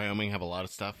yeah. Does Wyoming have a lot of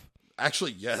stuff?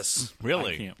 Actually, yes.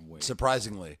 Really? I can't wait.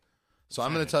 Surprisingly. So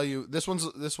I'm going to tell you this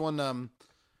one.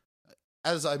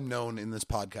 As I'm known in this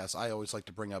podcast, I always like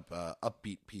to bring up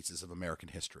upbeat pieces of American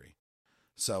history.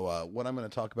 So what I'm going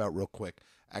to talk about real quick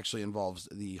actually involves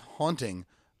the haunting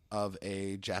of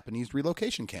a Japanese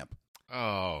relocation camp.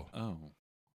 Oh. Oh.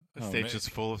 The Oh, stage man. is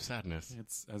full of sadness.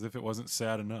 It's as if it wasn't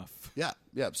sad enough. Yeah.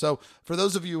 So for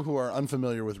those of you who are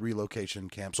unfamiliar with relocation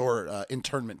camps or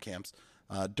internment camps,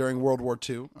 during World War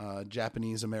II,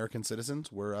 Japanese American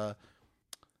citizens were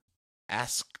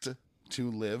asked to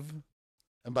live,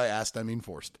 and by asked I mean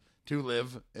forced, to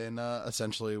live in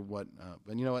essentially what,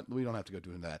 and you know what, we don't have to go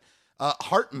doing that.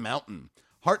 Heart Mountain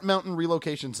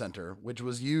Relocation Center, which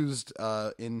was used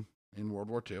in World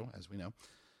War II, as we know.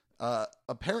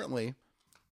 Apparently,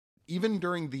 even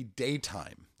during the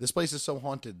daytime, this place is so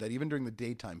haunted that even during the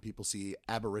daytime, people see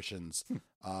apparitions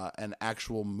and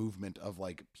actual movement of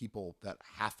like people that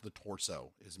half the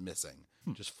torso is missing,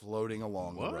 just floating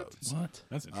along the roads. What?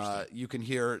 That's interesting. You can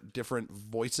hear different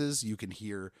voices. You can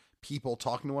hear people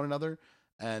talking to one another.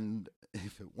 And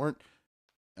if it weren't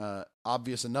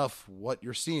obvious enough what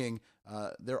you're seeing,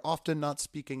 they're often not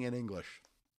speaking in English.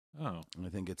 Oh. And I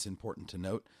think it's important to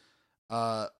note.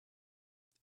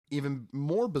 Even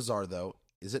more bizarre, though,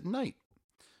 is at night.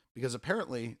 Because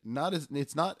apparently,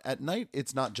 it's not at night.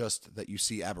 It's not just that you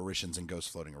see apparitions and ghosts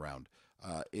floating around.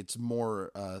 It's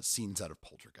more scenes out of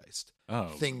Poltergeist.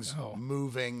 Things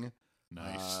moving.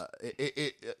 Nice.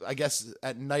 I guess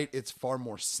at night it's far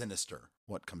more sinister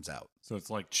what comes out. So it's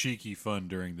like cheeky fun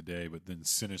during the day, but then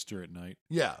sinister at night.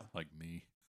 Yeah, Like me.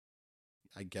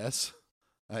 I guess.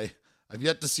 I've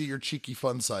yet to see your cheeky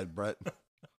fun side, Brett.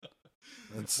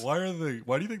 Why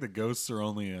do you think the ghosts are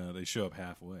only they show up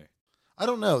halfway? I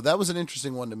don't know. That was an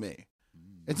interesting one to me.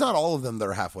 It's not all of them that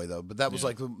are halfway though, but that was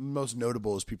like the most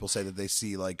notable is people say that they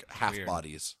see like half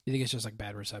bodies. You think it's just like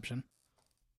bad reception?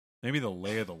 Maybe the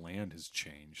lay of the land has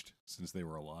changed since they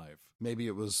were alive. Maybe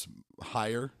it was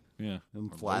higher Yeah.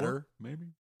 and Or flatter. lower, maybe?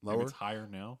 Lower? Maybe it's higher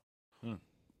now.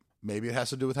 Maybe it has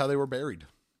to do with how they were buried.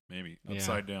 Maybe.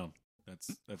 Upside down.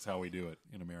 That's how we do it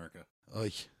in America.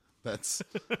 Oy, that's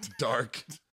dark.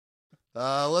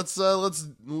 Let's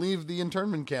leave the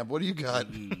internment camp. What do you got?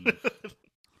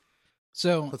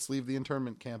 So Let's leave the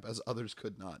internment camp as others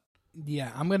could not.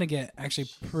 yeah, I'm gonna get actually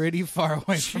pretty far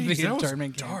away from the Jeez, that was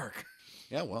internment camp. dark.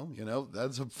 Yeah, well,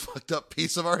 that's a fucked up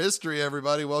piece of our history,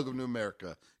 everybody. Welcome to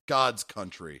America. God's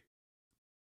country.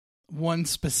 One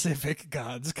specific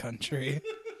God's country.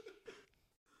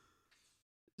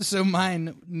 So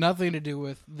mine, nothing to do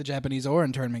with the Japanese or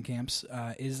internment camps,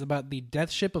 is about the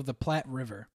death ship of the Platte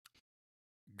River.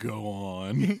 Go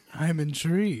on. I'm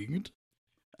intrigued.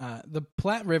 The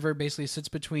Platte River basically sits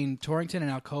between Torrington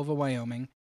and Alcova, Wyoming,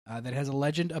 that has a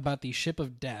legend about the ship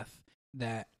of death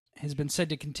that has been said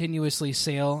to continuously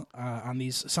sail on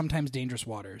these sometimes dangerous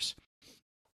waters.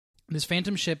 This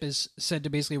phantom ship is said to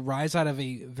basically rise out of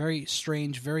a very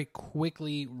strange, very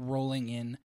quickly rolling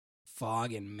in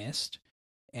fog and mist.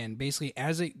 And basically,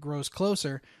 as it grows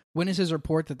closer, witnesses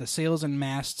report that the sails and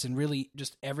masts and really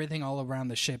just everything all around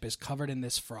the ship is covered in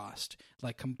this frost.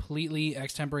 Like completely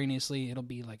extemporaneously, it'll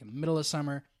be like in the middle of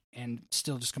summer and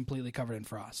still just completely covered in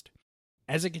frost.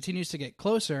 As it continues to get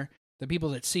closer, the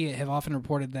people that see it have often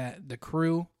reported that the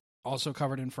crew also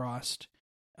covered in frost.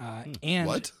 And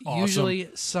What? usually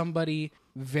somebody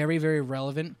very, very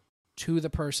relevant to the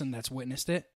person that's witnessed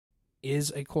it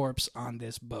is a corpse on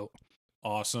this boat.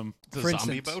 Awesome. It's a For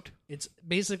zombie instance, boat? It's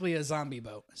basically a zombie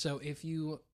boat. So if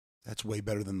you... That's way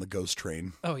better than the ghost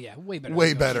train. Oh, yeah, way better. Way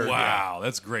than Ghost better. Train. Wow,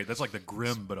 that's great. That's like the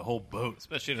Grim, but a whole boat.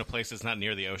 Especially in a place that's not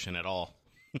near the ocean at all.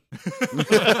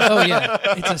 Oh, yeah,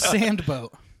 it's a sand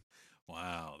boat.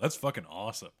 Wow, that's fucking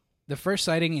awesome. The first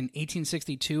sighting in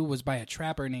 1862 was by a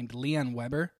trapper named Leon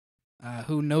Weber,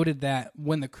 who noted that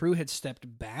when the crew had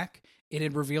stepped back, it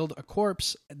had revealed a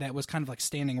corpse that was kind of like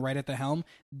standing right at the helm.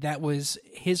 That was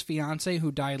his fiancée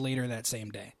who died later that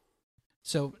same day.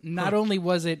 So not only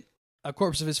was it a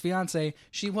corpse of his fiancée,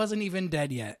 she wasn't even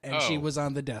dead yet, and she Oh. was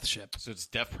on the death ship. So it's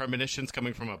death premonitions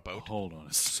coming from a boat. Hold on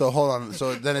a second. So hold on.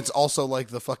 So then it's also like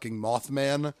the fucking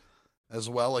Mothman as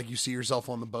well. Like you see yourself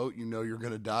on the boat, you know you're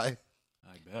going to die.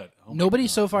 I bet. Oh my Nobody God,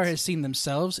 so far that's- has seen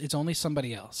themselves. It's only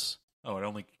somebody else. Oh, it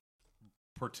only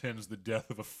portends the death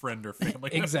of a friend or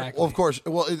family. Exactly. Well, of course.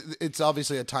 Well, it's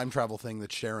obviously a time travel thing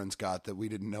that Sharon's got that we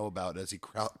didn't know about as he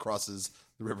crosses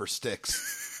the River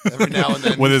Styx every now and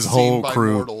then With his seen whole by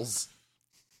crew. mortals.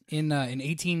 In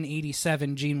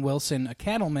 1887, Gene Wilson, a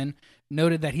cattleman,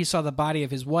 noted that he saw the body of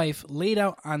his wife laid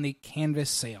out on the canvas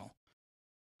sail.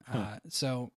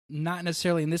 So not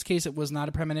necessarily in this case, it was not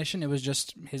a premonition. It was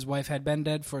just his wife had been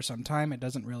dead for some time. It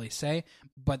doesn't really say,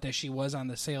 but that she was on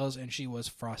the sails and she was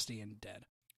frosty and dead.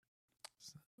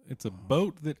 It's a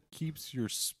boat that keeps your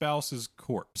spouse's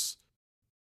corpse.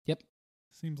 Yep.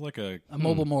 Seems like a A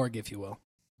mobile morgue, if you will.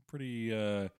 pretty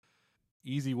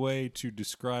easy way to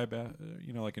describe,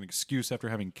 like an excuse after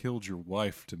having killed your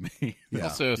wife to me. Yeah.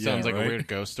 Also, it sounds like right? a weird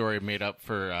ghost story made up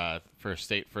for a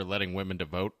state for letting women to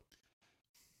vote.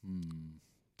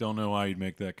 Don't know how you'd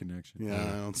make that connection. Yeah,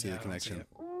 I don't see the connection.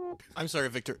 I'm sorry,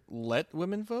 Victor. Let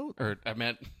women vote? Or I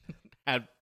meant, I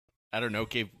don't know,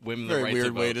 gave women the Very right weird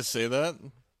to vote. way to say that.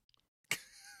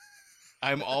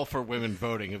 I'm all for women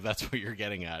voting, if that's what you're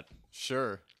getting at.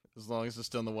 Sure, as long as it's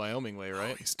done the Wyoming way,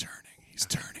 right? Oh, he's turning. He's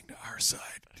turning to our side.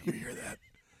 Do you hear that?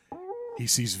 He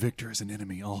sees Victor as an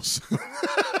enemy also.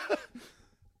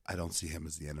 I don't see him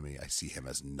as the enemy. I see him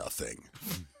as nothing.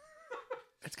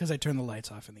 It's because I turned the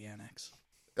lights off in the annex.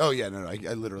 Oh, yeah, no, I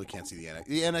literally can't see the annex.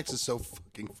 The annex is so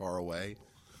fucking far away.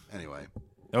 Anyway.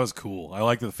 That was cool. I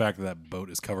like the fact that that boat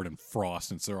is covered in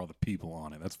frost and so are all the people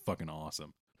on it. That's fucking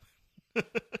awesome.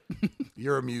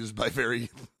 You're amused by very,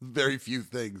 very few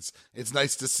things. It's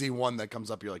nice to see one that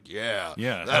comes up. You're like, yeah,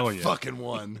 Yeah, that hell yeah. fucking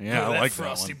one. Yeah, I like that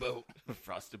frosty one. boat.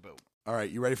 Frosted boat. All right,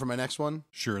 you ready for my next one?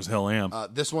 Sure as hell am.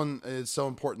 This one is so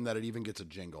important that it even gets a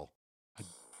jingle.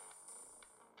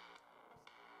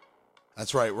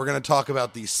 That's right. We're going to talk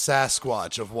about the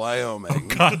Sasquatch of Wyoming.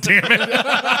 God damn it.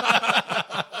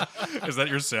 Is that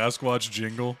your Sasquatch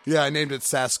jingle? Yeah, I named it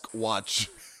Sasquatch.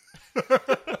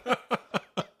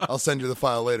 I'll send you the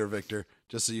file later, Victor,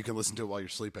 just so you can listen to it while you're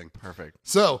sleeping. Perfect.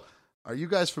 So, are you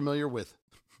guys familiar with,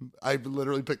 I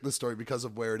literally picked this story because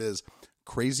of where it is,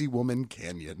 Crazy Woman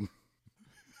Canyon.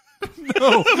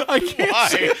 No, I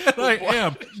can't say that I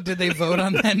am. Did they vote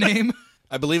on that name?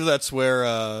 I believe that's where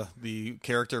the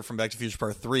character from Back to the Future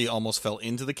Part 3 almost fell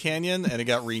into the canyon, and it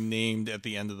got renamed at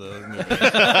the end of the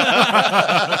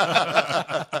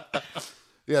movie.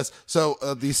 Yes, so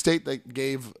the state that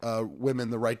gave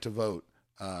women the right to vote,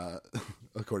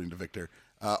 according to Victor,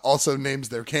 also names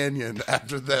their canyon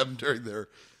after them during their,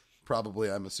 probably,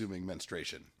 I'm assuming,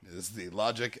 menstruation. Is the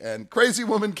logic. And Crazy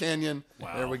Woman Canyon,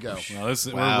 there we go. Wow,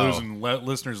 we're losing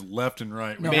listeners left and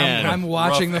right. No, Man. I'm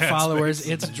watching the Rough followers.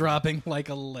 headspace. It's dropping like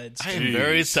a lead. I Stone. am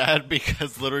very sad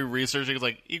because literally researching is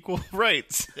like equal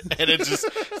rights, and it just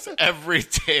every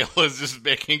tale is just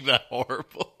making that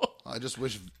horrible. I just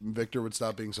wish Victor would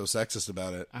stop being so sexist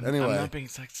about it. I'm Anyway, not being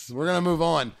sexist. we're going to move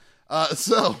on.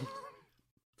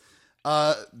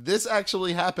 This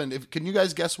actually happened. Can you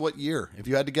guys guess what year? If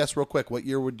you had to guess real quick, what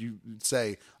year would you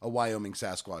say a Wyoming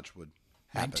Sasquatch would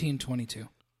happen? 1922.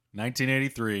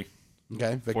 1983.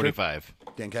 Okay, Victor. 45.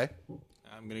 Dan K?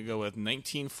 I'm going to go with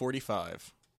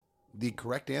 1945. The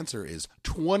correct answer is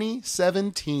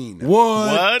 2017.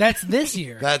 What? That's this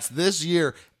year. That's this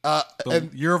year. The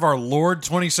And year of our Lord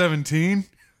 2017?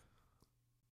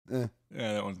 Eh.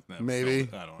 Yeah, that one's that maybe,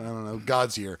 I I don't know. don't know,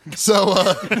 God's year. So,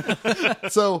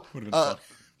 Would have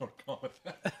been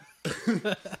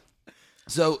fun.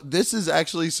 So this is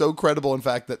actually so credible, in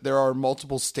fact, that there are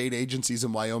multiple state agencies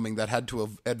in Wyoming that had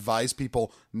to advise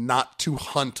people not to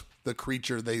hunt the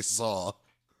creature they saw.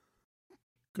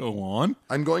 Go on.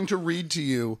 I'm going to read to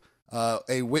you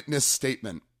a witness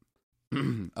statement.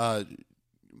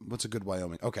 What's a good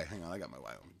Wyoming? Okay, hang on. I got my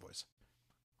Wyoming voice.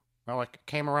 Well, I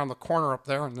came around the corner up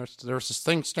there, and there's this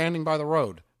thing standing by the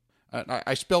road.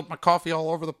 I spilled my coffee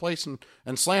all over the place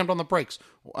and slammed on the brakes.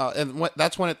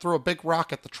 That's when it threw a big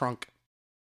rock at the trunk.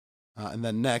 And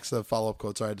then next, the follow-up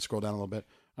quote. Sorry, I had to scroll down a little bit.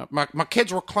 My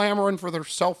kids were clamoring for their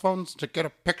cell phones to get a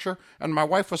picture, and my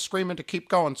wife was screaming to keep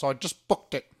going, so I just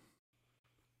booked it.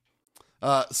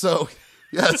 So,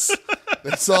 yes,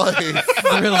 they saw a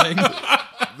Thrilling.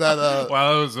 that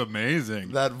Wow, that was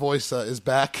amazing. that voice is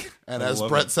back, and I as love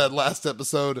Brett it. said last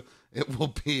episode, it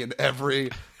will be in every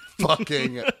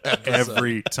fucking episode.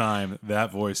 Every time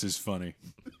that voice is funny.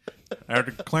 I had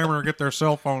to clamor to get their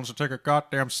cell phones to take a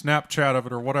goddamn Snapchat of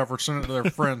it or whatever, send it to their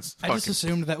friends. I just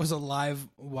assumed that was a live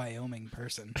Wyoming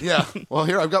person. Yeah. Well,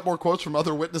 here I've got more quotes from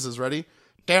other witnesses. Ready?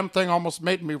 Damn thing almost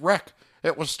made me wreck.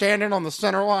 It was standing on the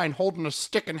center line, holding a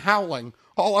stick and howling.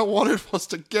 All I wanted was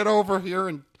to get over here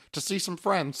and to see some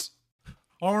friends.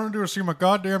 All I want to do is see my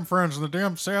goddamn friends, and the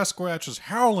damn Sasquatch is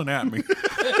howling at me.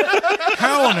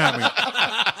 Howling at me.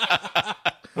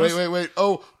 Wait.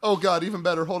 Oh, God, even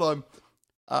better. Hold on.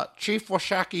 Chief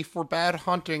Washaki for bad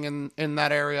hunting in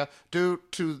that area due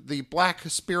to the Black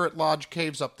Spirit Lodge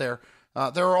caves up there.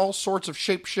 There are all sorts of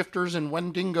shapeshifters and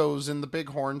Wendigos in the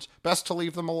Bighorns. Best to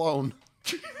leave them alone.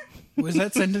 Was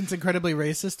that sentence incredibly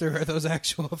racist, or are those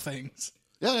actual things?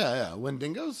 Yeah.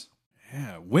 Wendigos?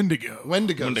 Yeah, Wendigo.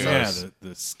 Wendigos. Yeah,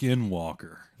 the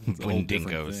skinwalker. It's a whole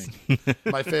different Wendigos. thing.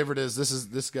 My favorite is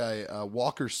this guy,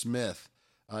 Walker Smith.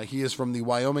 He is from the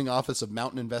Wyoming Office of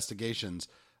Mountain Investigations.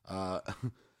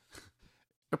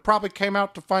 It probably came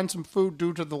out to find some food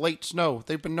due to the late snow.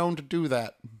 They've been known to do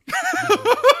that.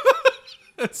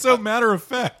 It's so matter of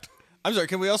fact. I'm sorry,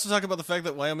 can we also talk about the fact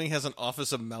that Wyoming has an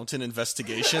Office of Mountain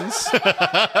Investigations?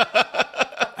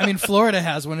 I mean, Florida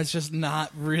has one. It's just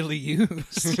not really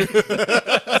used.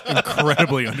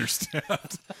 Incredibly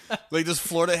understaffed. Like, does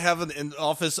Florida have an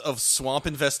Office of Swamp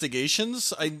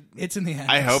Investigations? It's in the annex.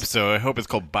 I hope so. I hope it's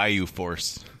called Bayou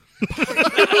Force.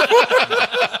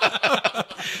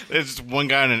 There's just one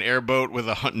guy on an airboat with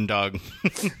a hunting dog.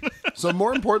 So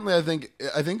more importantly, I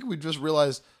think we just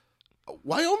realized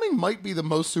Wyoming might be the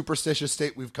most superstitious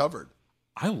state we've covered.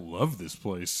 I love this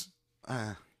place.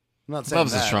 I'm not saying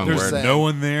Love's a that. strong I'm There's just word. saying no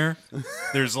one there.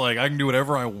 There's like, I can do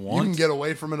whatever I You want. can get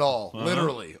away from it all.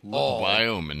 Literally. All.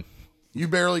 Wyoming. You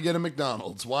barely get a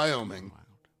McDonald's. Wyoming.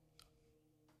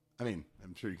 I mean,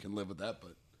 I'm sure you can live with that,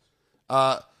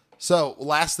 but so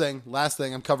last thing,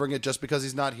 I'm covering it just because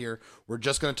he's not here. We're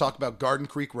just going to talk about Garden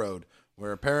Creek Road,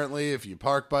 where apparently if you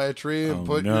park by a tree and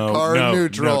put no, your car in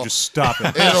neutral, no, just stop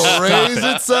it. it'll raise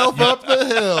itself up the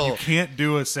hill. You can't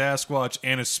do a Sasquatch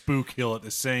and a spook hill at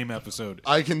the same episode.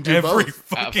 I can do every both.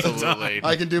 fucking Absolutely. time.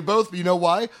 I can do both. You know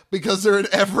why? Because they're in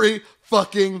every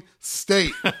fucking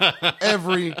state.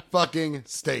 Every fucking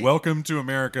state. Welcome to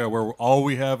America, where all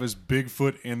we have is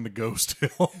Bigfoot and the Ghost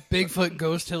Hill. Bigfoot,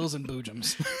 Ghost Hills, and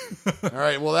Boojums. All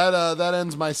right. Well, that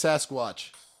ends my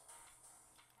Sasquatch.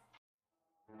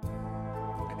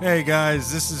 Hey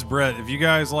guys, this is Brett. If you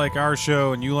guys like our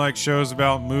show and you like shows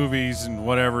about movies and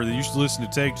whatever, then you should listen to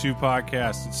Take Two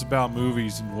Podcast. It's about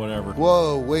movies and whatever.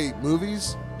 Whoa, wait,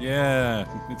 movies? Yeah,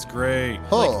 it's great.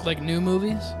 Oh, Like new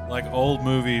movies? Like old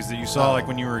movies that you saw like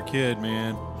when you were a kid,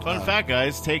 man. Fun fact,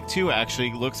 guys, Take Two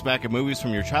actually looks back at movies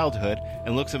from your childhood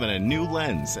and looks at them in a new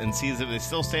lens and sees if they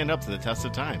still stand up to the test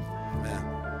of time. man.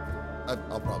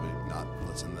 I'll probably not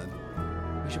listen then.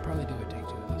 We should probably do a take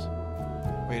two of this.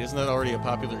 Wait, isn't that already a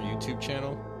popular YouTube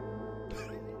channel?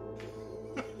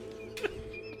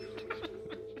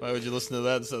 Why would you listen to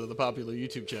that instead of the popular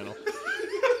YouTube channel?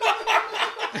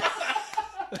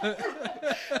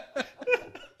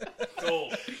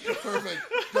 Gold. Perfect.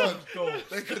 Done. Gold.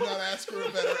 They could not ask for a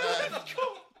better ad.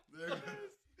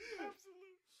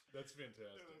 That's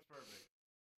fantastic.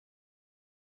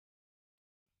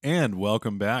 And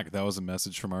welcome back. That was a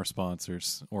message from our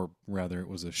sponsors, or rather, it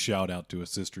was a shout out to a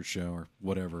sister show or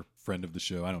whatever, friend of the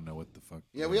show. I don't know what the fuck.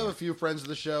 Yeah, we have a few friends of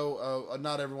the show.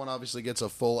 Not everyone obviously gets a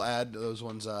full ad. Those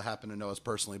ones happen to know us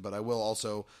personally, but I will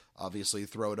also obviously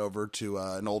throw it over to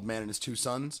an old man and his two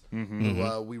sons,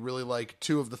 who we really like.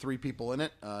 Two of the three people in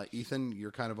it. Ethan,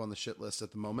 you're kind of on the shit list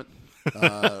at the moment.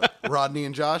 Rodney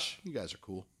and Josh, you guys are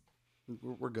cool.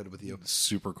 We're good with you.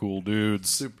 Super cool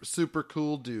dudes. Super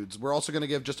cool dudes. We're also going to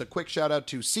give just a quick shout out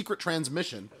to Secret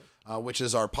Transmission, which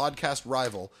is our podcast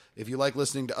rival. If you like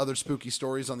listening to other spooky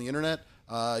stories on the internet,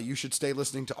 you should stay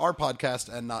listening to our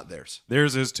podcast and not theirs.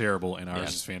 Theirs is terrible, and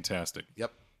ours is fantastic.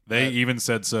 Yep. They even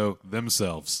said so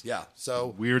themselves. Yeah.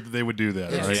 So Weird that they would do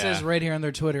that, It right? says right here on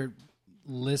their Twitter,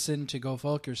 listen to Go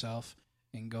Fuck Yourself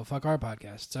and Go Fuck Our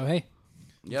Podcast. So, hey.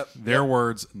 yep. Their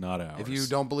words, not ours. If you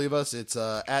don't believe us, it's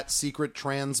at Secret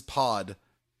Trans Pod,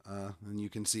 and you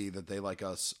can see that they like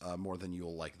us more than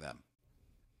you'll like them.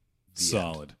 The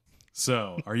Solid. end.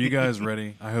 So, are you guys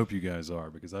ready? I hope you guys are,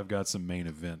 because I've got some main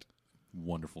event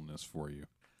wonderfulness for you.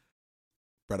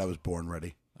 Brett, I was born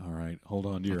ready. All right, hold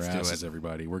on to your Let's do asses, it.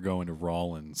 everybody. We're going to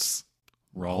Rollins,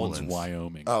 Rollins.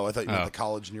 Wyoming. Oh, I thought you meant the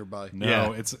college nearby. No,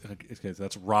 Yeah. it's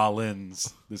that's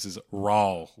Rollins. This is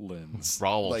Rawlins.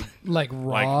 Rawl. Like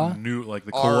raw? Like new, like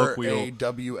the colloquial.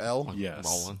 RAWL. Yes,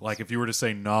 Rollins. like if you were to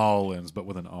say Nolans, but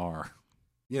with an R.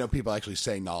 You know, people actually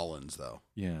say Nolans, though.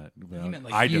 Yeah, well, You meant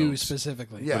like I you don't.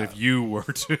 specifically. Yeah. But if you were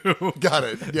to, Got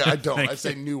it. Yeah, I don't. Thank I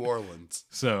say New Orleans.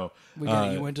 so We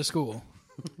got you went to school.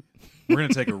 we're going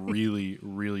to take a really,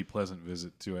 really pleasant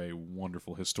visit to a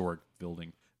wonderful historic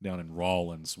building down in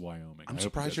Rawlins, Wyoming. I'm I hope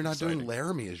surprised that's you're not doing exciting.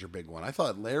 Laramie as your big one. I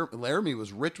thought Laramie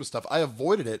was rich with stuff. I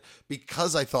avoided it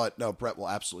because I thought, no, Brett will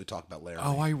absolutely talk about Laramie.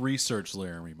 Oh, I researched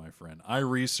Laramie, my friend. I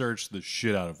researched the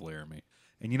shit out of Laramie.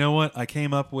 And you know what? I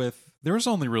came up with, there was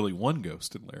only really one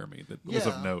ghost in Laramie that was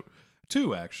of Yeah. note.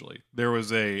 Two, actually. There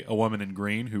was a woman in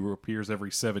green who appears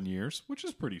every 7 years, which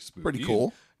is pretty spooky. Pretty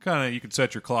cool. Kind of, you can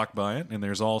set your clock by it. And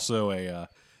there's also a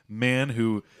man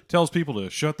who tells people to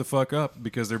shut the fuck up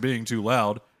because they're being too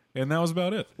loud. And that was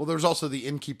about it. Well, there's also the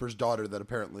innkeeper's daughter that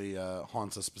apparently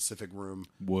haunts a specific room.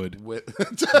 Wood. With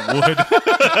Wood.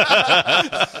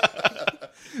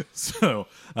 So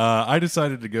I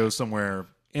decided to go somewhere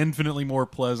infinitely more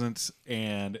pleasant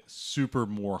and super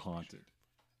more haunted.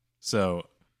 So,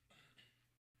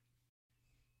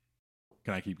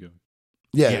 can I keep going?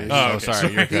 yeah. Oh, Oh, okay.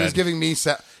 sorry. You're He was good. giving me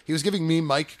he was giving me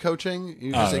mic coaching.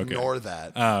 You just okay. ignore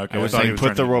that. Oh, okay. I was thought he saying, trying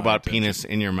put to the get my robot attention. penis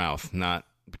in your mouth.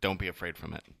 Don't be afraid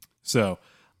from it. So,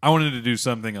 I wanted to do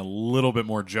something a little bit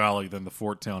more jolly than the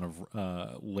fort town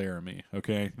of Laramie.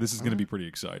 Okay, this is going to be pretty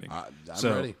exciting. I'm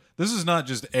so, ready. This is not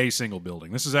just a single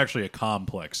building. This is actually a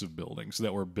complex of buildings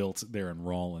that were built there in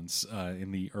Rawlins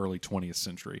in the early 20th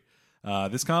century.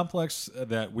 This complex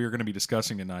that we're going to be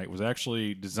discussing tonight was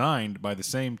actually designed by the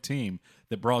same team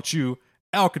that brought you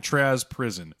Alcatraz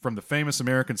Prison from the famous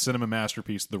American cinema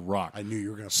masterpiece The Rock, I knew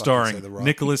you were going to say starring The Rock.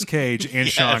 Nicolas Cage and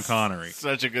Sean Yes. Connery.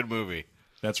 Such a good movie.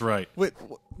 That's right. Wait,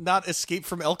 not Escape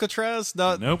from Alcatraz?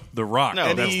 Not Nope, The Rock. No,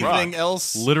 that's anything Rock.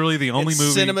 else? Literally the only in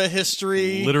movie. cinema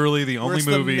history. Literally the where only it's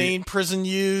movie the main prison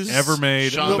used ever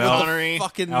made Sean about. Connery.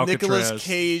 fucking Alcatraz. Nicolas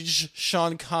Cage,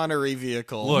 Sean Connery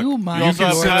vehicle. Look, You You mind also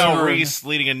have your Kyle turn. Reese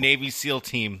leading a Navy SEAL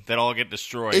team that all get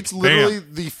destroyed. It's literally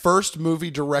the first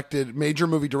major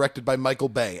movie directed by Michael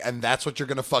Bay, and that's what you're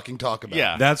going to fucking talk about.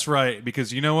 yeah. That's right,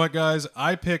 because you know what, guys?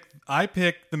 I picked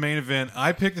the main event.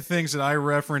 I picked the things that I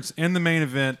reference in the main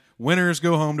event. Winners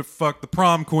go home to fuck the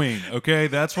prom queen. Okay,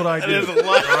 that's what I do. That is a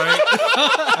lot.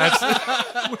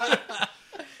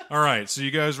 All right, so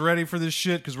you guys ready for this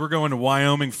shit? Because we're going to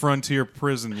Wyoming Frontier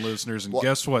Prison, listeners, and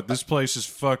guess what? This place is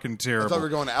fucking I terrible. thought we were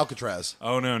going to Alcatraz.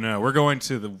 Oh, no. We're going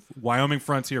to the Wyoming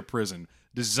Frontier Prison,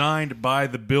 designed by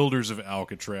the builders of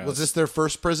Alcatraz. Was this their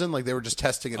first prison? Like they were just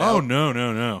testing it Oh, out?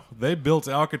 no. They built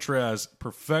Alcatraz,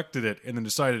 perfected it, and then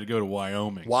decided to go to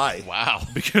Wyoming. Why? Wow.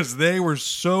 Because they were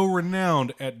so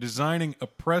renowned at designing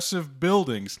oppressive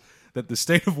buildings that the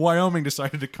state of Wyoming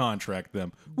decided to contract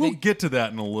them. We'll get to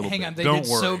that in a little Hang bit. on, they Don't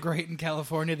did worry. so great in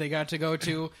California. They got to go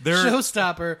to They're-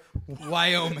 Showstopper,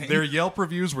 Wyoming. Their Yelp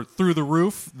reviews were through the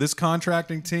roof. This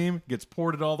contracting team gets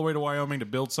ported all the way to Wyoming to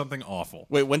build something awful.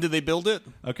 Wait, when did they build it?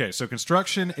 Okay, so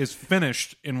construction is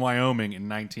finished in Wyoming in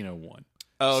 1901.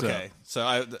 Oh, So-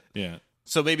 okay. Yeah.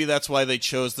 So maybe that's why they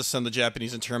chose to send the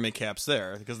Japanese internment camps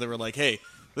there, because they were like, hey,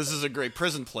 this is a great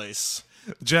prison place.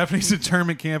 The Japanese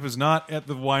internment camp is not at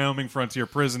the Wyoming Frontier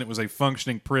Prison. It was a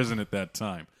functioning prison at that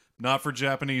time. Not for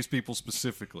Japanese people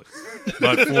specifically,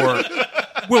 but for...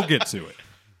 We'll get to it.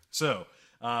 So,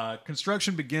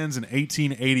 construction begins in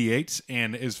 1888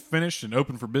 and is finished and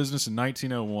open for business in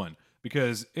 1901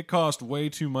 because it cost way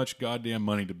too much goddamn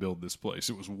money to build this place.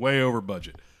 It was way over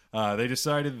budget. They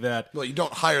decided that... Well, you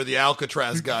don't hire the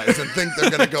Alcatraz guys and think they're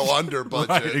going to go under budget.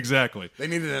 Right, exactly. They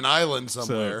needed an island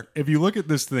somewhere. So, if you look at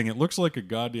this thing, it looks like a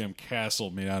goddamn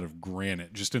castle made out of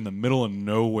granite, just in the middle of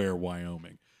nowhere,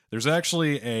 Wyoming. There's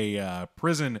actually a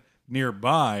prison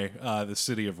nearby the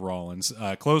city of Rawlins,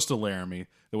 close to Laramie,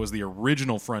 that was the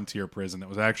original frontier prison that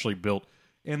was actually built.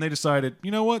 And they decided,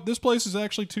 you know what? This place is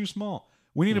actually too small.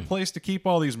 We need a place to keep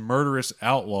all these murderous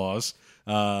outlaws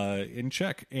in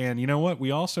check. And you know what?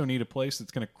 We also need a place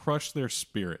that's going to crush their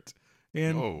spirit.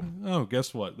 And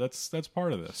guess what? That's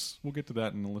part of this. We'll get to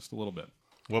that in just a little bit.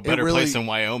 What better really- place than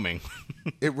Wyoming?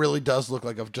 It really does look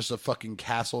like just a fucking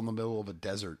castle in the middle of a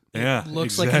desert. Yeah,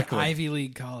 Looks exactly. like an Ivy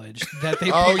League college that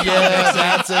they Oh, picked yeah,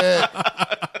 that's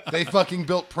it. They fucking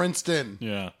built Princeton.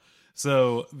 Yeah.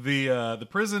 So the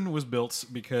prison was built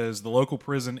because the local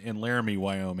prison in Laramie,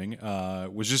 Wyoming,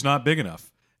 was just not big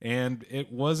enough, and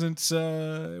it wasn't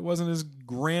as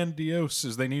grandiose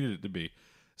as they needed it to be.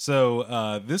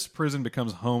 So this prison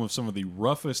becomes home of some of the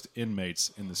roughest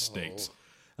inmates in the state,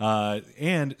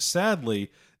 and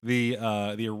sadly, the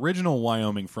original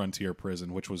Wyoming Frontier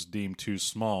Prison, which was deemed too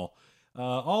small.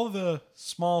 All of the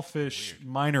small fish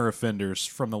minor offenders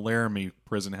from the Laramie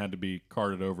prison had to be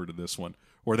carted over to this one,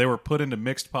 where they were put into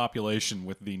mixed population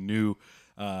with the new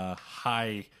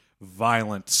high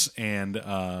violence and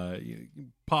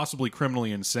possibly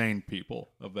criminally insane people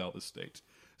of the state.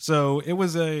 So it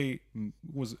was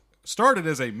started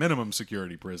as a minimum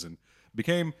security prison,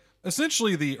 became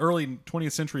essentially the early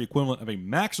 20th century equivalent of a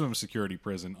maximum security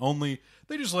prison, only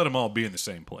they just let them all be in the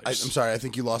same place. I'm sorry, I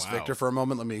think you lost Victor for a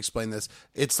moment. Let me explain this.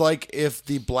 It's like if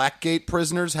the Blackgate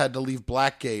prisoners had to leave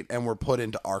Blackgate and were put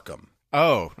into Arkham.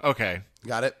 Oh, okay.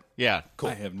 Got it? Yeah.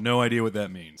 I have no idea what that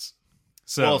means.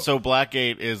 So, So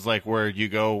Blackgate is like where you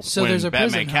go So when there's a Batman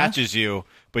prison, huh? catches you,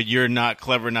 but you're not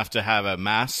clever enough to have a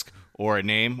mask or a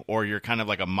name, or you're kind of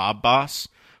like a mob boss.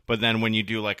 But then when you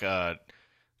do like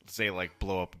say like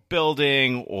blow up a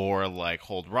building or like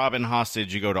hold Robin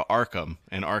hostage, you go to Arkham,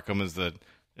 and Arkham is the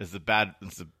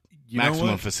You know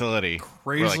maximum what? facility.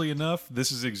 crazily enough,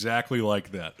 this is exactly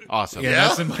like that. Awesome. And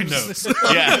that's in my notes.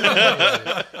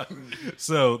 Yeah.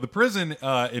 So the prison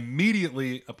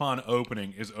immediately upon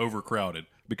opening is overcrowded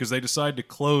because they decide to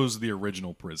close the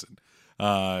original prison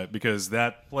because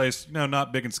that place,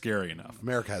 not big and scary enough.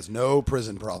 America has no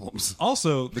prison problems.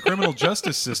 Also, the criminal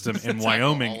justice system in all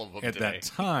Wyoming of them at today. that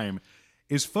time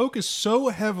is focused so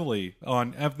heavily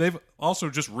on. They've also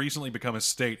just recently become a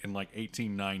state in like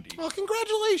 1890. Well,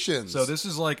 congratulations. So this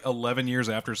is like 11 years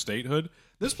after statehood.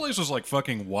 This place was like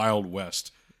fucking Wild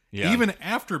West. Yeah. Even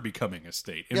after becoming a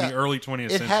state in Yeah. the early 20th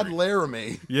it century. had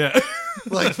Laramie. Yeah.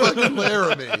 Like fucking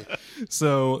Laramie.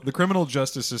 So the criminal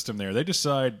justice system there, they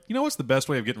decide, what's the best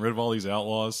way of getting rid of all these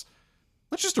outlaws?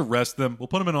 Let's just arrest them. We'll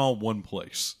put them in all one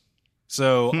place.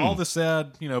 So all the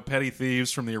sad, petty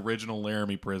thieves from the original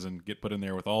Laramie prison get put in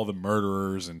there with all the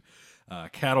murderers and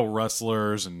cattle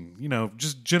rustlers and,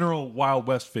 just general Wild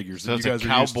West figures. So that it's you a guys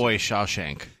are used to. Cowboy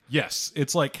Shawshank. Yes,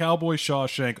 it's like Cowboy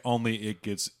Shawshank, only it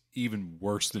gets even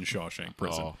worse than Shawshank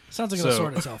Prison. Oh. Sounds like it'll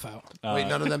sort itself out. Wait,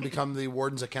 none of them become the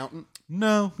warden's accountant?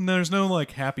 No, there's no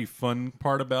like happy fun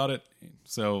part about it.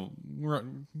 So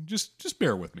just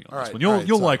bear with me on this one.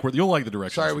 You'll like the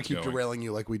direction. Sorry, we keep derailing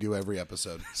you like we do every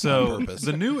episode. So on purpose.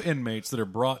 the new inmates that are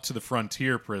brought to the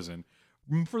frontier prison,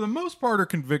 for the most part, are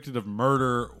convicted of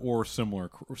murder or similar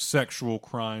sexual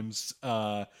crimes.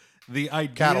 The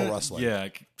idea, cattle rustling. Yeah.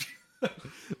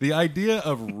 The idea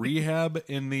of rehab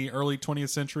in the early 20th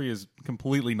century is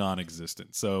completely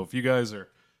non-existent. So if you guys are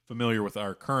familiar with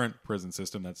our current prison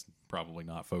system, that's probably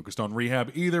not focused on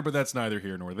rehab either, but that's neither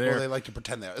here nor there. Well, they like to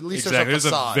pretend that. At least Exactly. there's a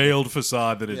facade. There's a veiled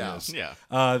facade that it Yeah. is. Yeah.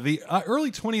 The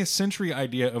early 20th century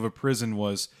idea of a prison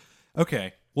was,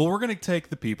 okay, well, we're going to take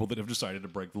the people that have decided to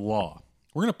break the law.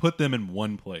 We're going to put them in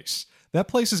one place. That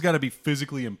place has got to be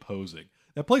physically imposing.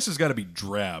 That place has got to be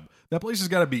drab. That place has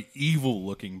got to be evil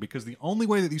looking, because the only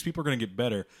way that these people are going to get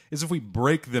better is if we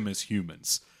break them as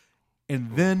humans.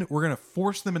 And then we're going to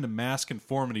force them into mass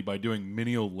conformity by doing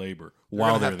menial labor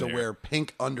while they're have to there. wear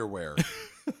pink underwear.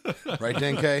 Right,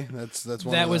 DNK? That's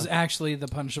one That of was the... actually the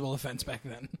punishable offense back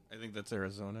then. I think that's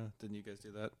Arizona. Didn't you guys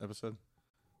do that episode?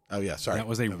 Oh, yeah, sorry. That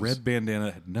was a red bandana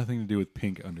that had nothing to do with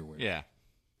pink underwear. Yeah.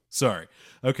 Sorry.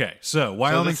 Okay, so So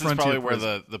Wyoming this is Frontier probably where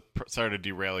Prison. sorry to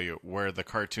derail you, where the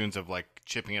cartoons of like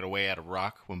chipping it away at a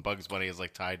rock when Bugs Bunny is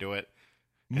like tied to it.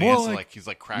 And More he has to, like- he's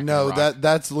like cracking No, a rock.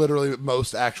 that's literally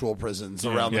most actual prisons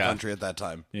around the Yeah. country at that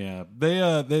time. Yeah,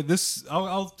 they this.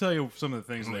 I'll tell you some of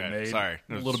the things they Okay, made. sorry.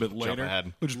 A little bit Jump later,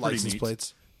 ahead. which is pretty License neat.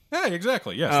 plates. Yeah,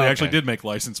 exactly. Yes, Oh, they actually okay. did make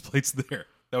license plates there.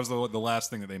 That was the last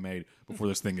thing that they made before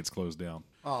this thing gets closed down.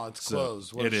 Oh, it's So,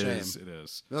 closed. What a shame. It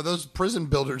is. No, those prison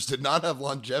builders did not have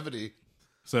longevity.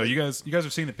 So you guys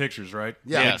have seen the pictures, right?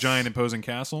 Yeah. Big, Yes. giant imposing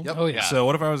castle. Yep. Oh, yeah. So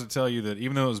what if I was to tell you that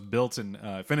even though it was built in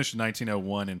finished in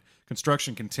 1901 and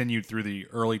construction continued through the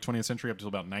early 20th century up until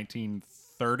about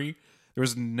 1930, there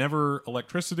was never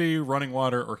electricity, running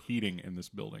water, or heating in this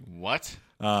building What?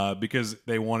 because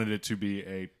they wanted it to be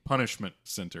a punishment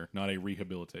center, not a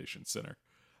rehabilitation center.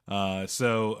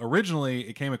 So originally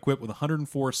it came equipped with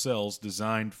 104 cells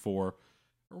designed for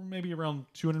maybe around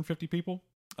 250 people.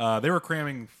 They were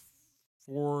cramming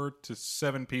 4 to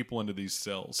 7 people into these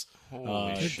cells.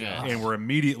 Holy shit. And were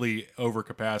immediately over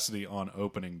capacity on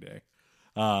opening day.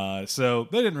 So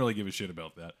they didn't really give a shit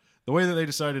about that. The way that they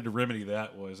decided to remedy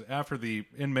that was after the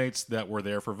inmates that were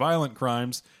there for violent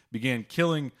crimes began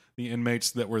killing the inmates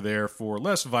that were there for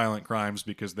less violent crimes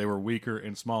because they were weaker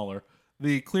and smaller,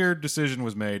 the clear decision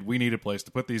was made, we need a place to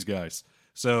put these guys.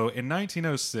 So in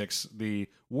 1906, the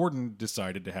warden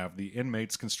decided to have the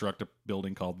inmates construct a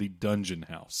building called the Dungeon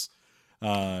House.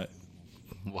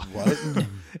 What?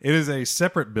 It is a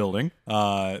separate building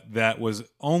that was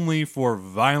only for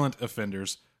violent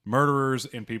offenders, murderers,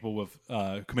 and people with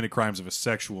committed crimes of a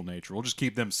sexual nature. We'll just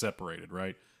keep them separated,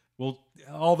 right? Well,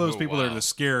 all those people that are wow. the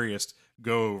scariest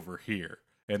go over here,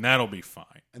 and that'll be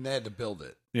fine. And they had to build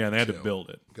it. Yeah, they had to too. build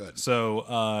it. Good.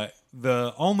 So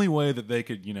the only way that they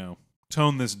could,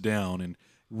 tone this down and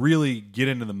really get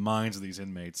into the minds of these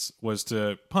inmates was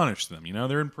to punish them.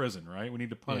 They're in prison, right? We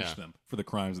need to punish Yeah. them for the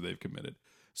crimes that they've committed.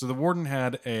 So the warden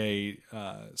had a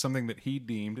something that he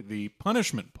deemed the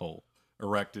punishment pole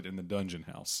erected in the dungeon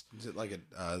house. Is it like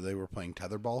they were playing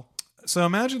tetherball? So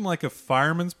imagine like a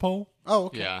fireman's pole, Oh,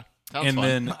 okay. Yeah. Sounds and fun.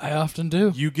 then I often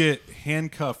do. you get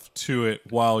handcuffed to it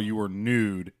while you are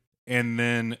nude, and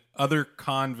then other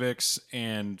convicts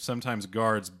and sometimes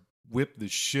guards whip the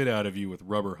shit out of you with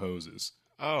rubber hoses.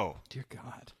 Oh. Dear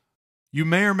God. You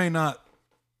may or may not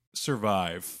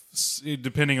survive,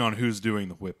 depending on who's doing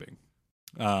the whipping.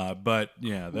 But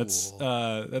yeah, that's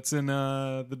in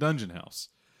the dungeon house.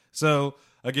 So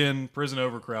again, prison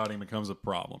overcrowding becomes a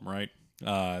problem, right?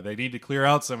 They need to clear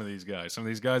out some of these guys. Some of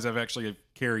these guys have actually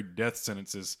carried death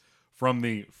sentences from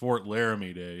the Fort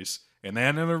Laramie days, and they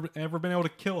had never ever been able to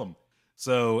kill them.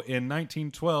 So in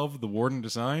 1912, the warden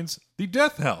designs the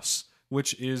Death House,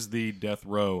 which is the death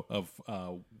row of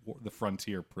the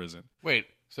frontier prison. Wait.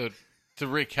 So to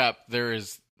recap, there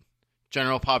is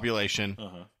general population,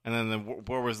 and then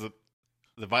where was the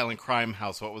violent crime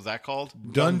house? What was that called?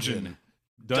 Dungeon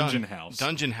House.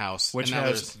 Dungeon House, which and now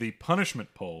has there's- the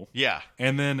punishment pole. yeah.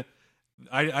 And then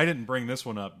I didn't bring this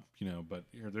one up, but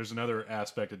there's another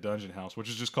aspect of Dungeon House, which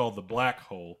is just called the Black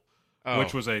Hole,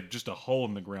 which was just a hole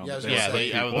in the ground. Yeah, I that was they gonna put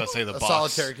say- I was people- going to say the A box.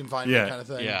 solitary confinement Yeah. kind of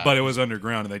thing. Yeah. but it was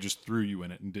underground, and they just threw you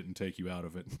in it and didn't take you out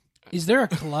of it. Is there a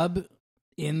club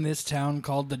in this town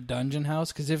called the Dungeon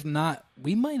House? Because if not,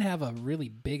 we might have a really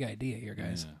big idea here,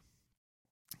 guys.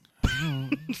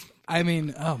 I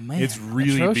mean, oh man, It's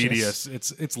really atrocious.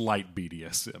 BDS. It's light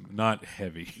BDSM, not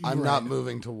heavy. I'm not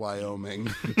moving to Wyoming.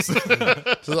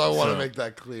 So I want to make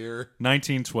that clear.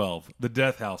 1912, the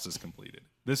death house is completed.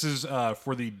 This is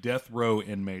for the death row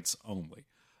inmates only.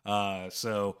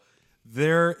 So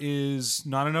there is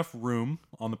not enough room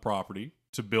on the property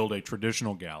to build a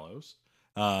traditional gallows.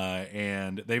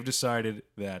 And they've decided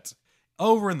that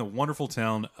over in the wonderful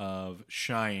town of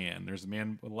Cheyenne, there's a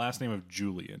man with the last name of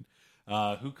Julian,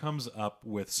 who comes up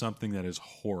with something that is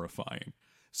horrifying.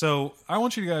 So I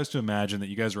want you guys to imagine that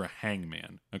you guys are a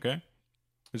hangman, okay?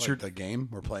 It's Like the game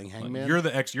we're playing Hangman. You're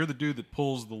the dude that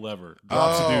pulls the lever,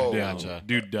 drops the dude down, gotcha.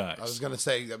 dude dies. I was gonna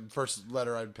say the first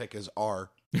letter I'd pick is R.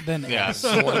 Then Yeah. That's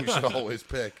the one you should always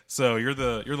pick. So you're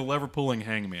the lever pulling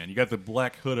hangman. You got the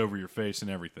black hood over your face and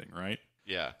everything, right?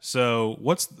 Yeah. So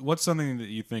what's something that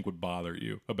you think would bother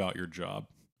you about your job?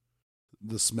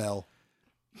 The smell,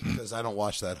 because I don't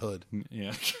wash that hood.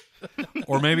 Yeah.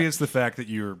 Or maybe it's the fact that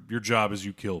your job is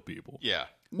you kill people. Yeah.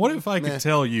 What if I could Meh.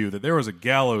 tell you that there was a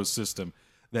gallows system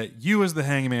that you as the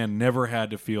hangman never had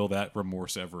to feel that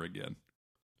remorse ever again?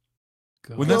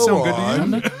 Wouldn't that Go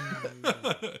sound good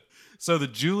to you? So the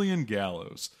Julian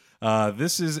Gallows.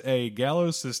 This is a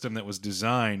gallows system that was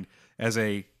designed as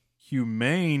a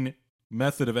humane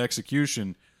method of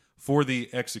execution for the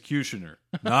executioner,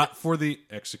 not for the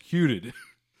executed.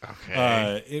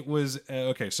 Okay. It was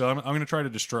okay. So I'm going to try to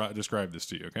describe this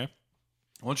to you. Okay,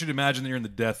 I want you to imagine that you're in the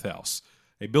death house,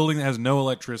 a building that has no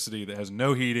electricity, that has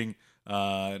no heating,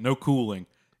 no cooling,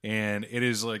 and it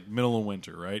is like middle of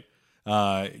winter, right?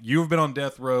 You've been on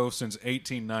death row since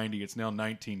 1890. It's now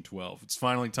 1912. It's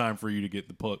finally time for you to get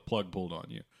the plug pulled on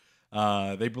you.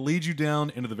 They lead you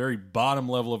down into the very bottom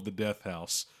level of the death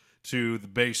house to the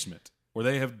basement, where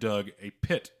they have dug a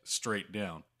pit straight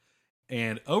down.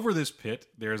 And over this pit,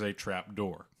 there's a trap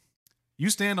door.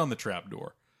 You stand on the trap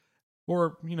door,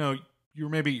 or, you're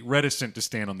maybe reticent to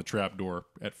stand on the trap door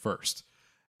at first.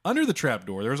 Under the trap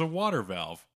door, there's a water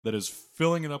valve that is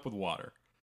filling it up with water.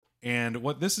 And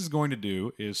what this is going to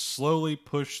do is slowly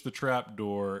push the trap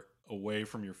door away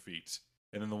from your feet.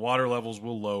 And then the water levels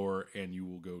will lower and you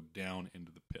will go down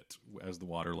into the pit as the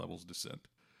water levels descend.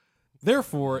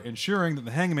 Therefore, ensuring that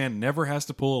the hangman never has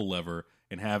to pull a lever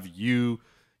and have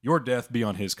your death be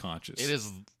on his conscience. It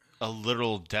is a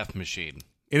literal death machine.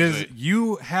 It is.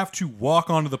 You have to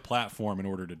walk onto the platform in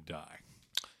order to die.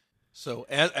 So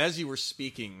as you were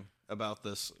speaking about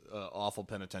this awful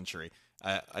penitentiary,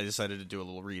 I decided to do a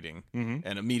little reading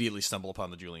and immediately stumble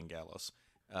upon the Julian Gallows.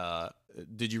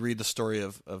 Did you read the story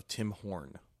of Tim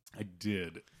Horn? I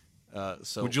did.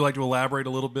 So Would you like to elaborate a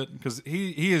little bit? Because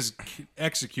he is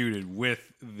executed with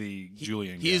the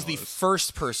Julian Gallows. He is the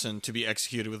first person to be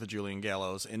executed with the Julian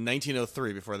Gallows in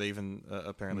 1903, before they even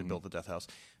apparently built the death house.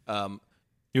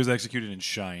 He was executed in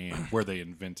Cheyenne, where they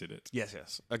invented it.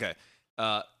 Yes. Okay.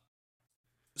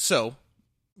 So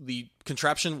the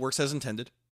contraption works as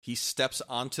intended. He steps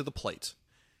onto the plate.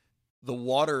 The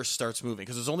water starts moving,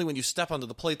 because it's only when you step onto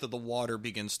the plate that the water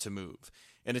begins to move.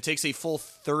 And it takes a full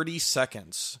 30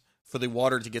 seconds for the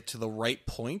water to get to the right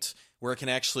point where it can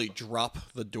actually drop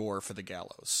the door for the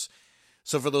gallows.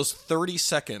 So for those 30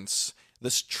 seconds,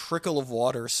 this trickle of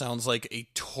water sounds like a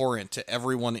torrent to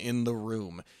everyone in the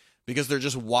room, because they're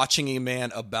just watching a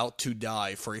man about to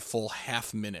die for a full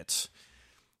half minute,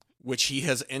 which he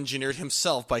has engineered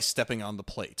himself by stepping on the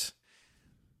plate.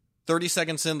 30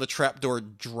 seconds in, the trapdoor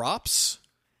drops.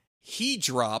 He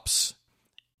drops,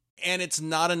 and it's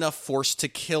not enough force to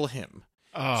kill him.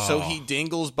 Oh. So he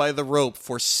dangles by the rope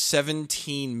for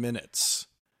 17 minutes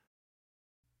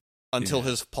until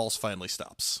his pulse finally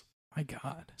stops. My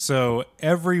God. So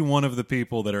every one of the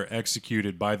people that are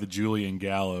executed by the Julian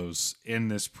Gallows in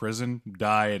this prison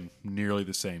die in nearly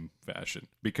the same fashion,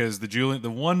 because the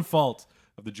one fault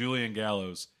of the Julian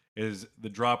Gallows is the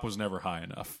drop was never high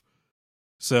enough.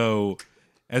 So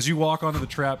as you walk onto the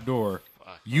trap door,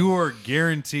 you are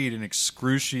guaranteed an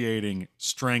excruciating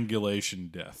strangulation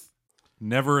death.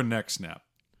 Never a neck snap.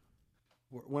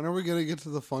 When are we going to get to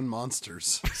the fun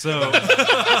monsters? So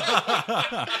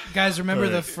Guys, remember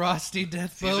the frosty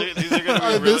death boat? These are going to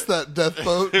I be really, missed that death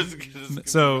boat.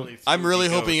 So I'm really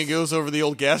spooky hoping it ghosts. goes over the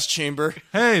old gas chamber.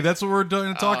 hey, that's what we're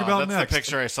going to talk about that's next. the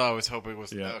picture I saw. I was hoping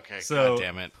was Yeah. okay. So, God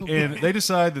damn it. And they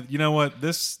decide that, you know what,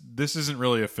 this isn't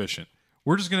really efficient.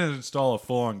 We're just going to install a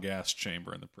full-on gas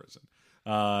chamber in the prison.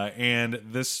 And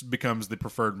this becomes the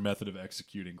preferred method of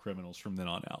executing criminals from then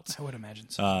on out. I would imagine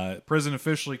so. Prison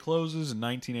officially closes in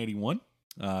 1981.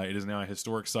 It is now a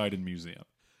historic site and museum.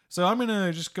 So I'm going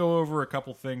to just go over a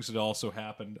couple things that also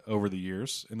happened over the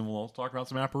years, and then we'll talk about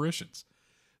some apparitions.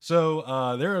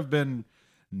 So there have been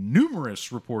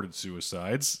numerous reported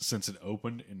suicides since it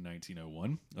opened in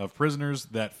 1901 of prisoners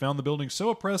that found the building so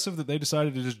oppressive that they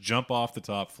decided to just jump off the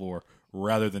top floor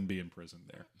rather than be imprisoned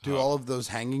there. Do all of those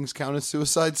hangings count as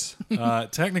suicides?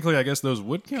 Technically, I guess those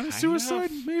would count as Kind of.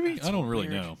 suicide, maybe? I don't really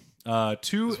know.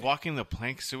 Is walking the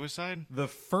plank suicide? The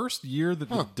first year that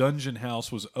the dungeon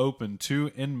house was open,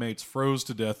 2 inmates froze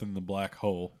to death in the black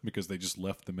hole because they just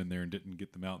left them in there and didn't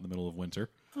get them out in the middle of winter.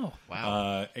 Oh,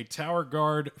 Wow. A tower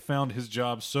guard found his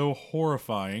job so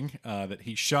horrifying that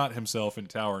he shot himself in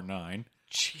Tower 9.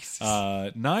 Jesus.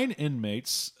 9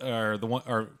 inmates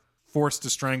are forced to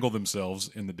strangle themselves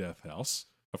in the death house.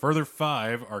 A further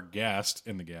 5 are gassed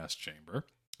in the gas chamber.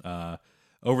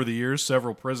 Over the years,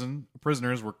 several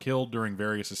prisoners were killed during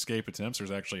various escape attempts.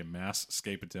 There's actually a mass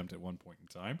escape attempt at one point in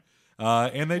time.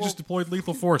 And they just deployed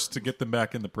lethal force to get them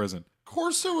back in the prison. Of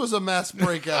course there was a mass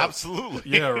breakout. Absolutely.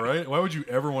 Yeah, right? Why would you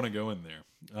ever want to go in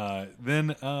there?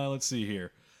 Then, let's see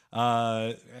here.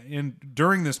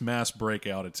 During this mass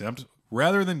breakout attempt,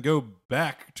 rather than go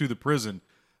back to the prison,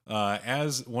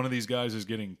 as one of these guys is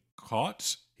getting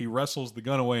caught, he wrestles the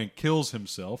gun away and kills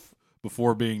himself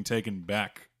before being taken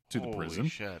back to the Holy prison.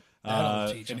 shit.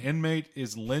 That'll teach An him. inmate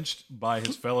is lynched by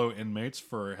his fellow inmates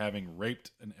for having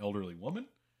raped an elderly woman.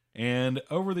 And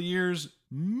over the years,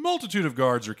 multitude of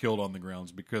guards are killed on the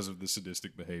grounds because of the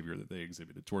sadistic behavior that they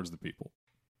exhibited towards the people.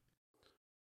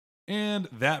 And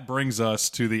that brings us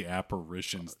to the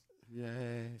apparitions.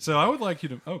 Yay. So I would like you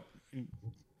to... Oh,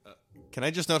 Can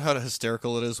I just note how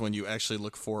hysterical it is when you actually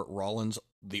look for Rollins,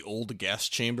 the old gas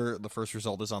chamber? The first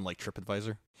result is on like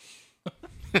TripAdvisor.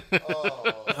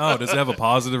 oh, does it have a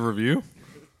positive review?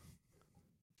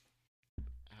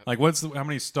 Like, how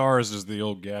many stars does the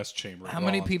old gas chamber? How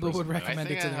many Rollins people prison would have? I recommend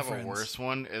think it I to their have friends? a worse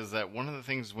one. Is that one of the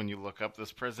things when you look up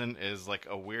this prison is like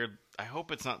a weird. I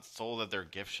hope it's not sold at their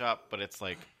gift shop, but it's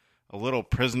like a little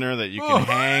prisoner that you can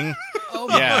hang. Oh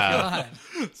my Yeah.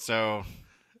 god! So,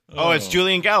 it's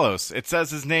Julian Gallows. It says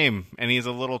his name, and he's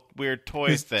a little weird toy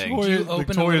His thing. toy- You the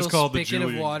open a toy is little called the spigot of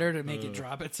Julian. water to make it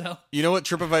drop itself. You know what?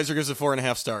 TripAdvisor gives it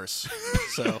 4.5 stars.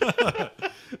 So So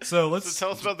So let's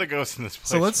tell us about the ghost in this place.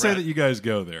 so let's say Brett. that you guys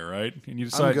go there, right? And you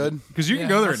decide good. because you can Yeah,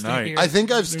 go there I'll at stay night. here. I think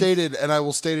I've stated, and I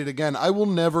will state it again, I will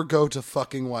never go to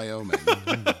fucking Wyoming.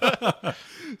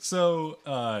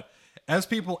 So, as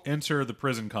people enter the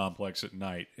prison complex at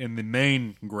night in the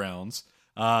main grounds,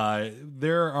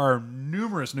 there are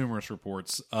numerous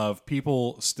reports of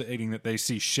people stating that they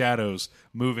see shadows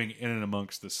moving in and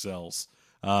amongst the cells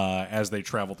as they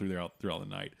travel throughout the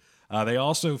night. They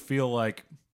also feel like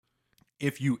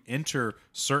if you enter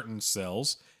certain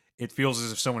cells, it feels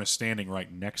as if someone is standing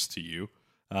right next to you.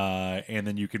 And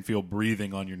then you can feel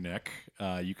breathing on your neck.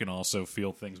 You can also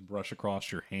feel things brush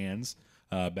across your hands,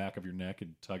 back of your neck,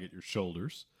 and tug at your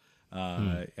shoulders.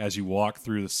 As you walk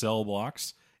through the cell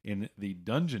blocks in the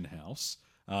dungeon house,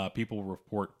 people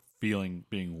report being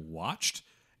watched.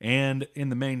 And in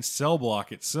the main cell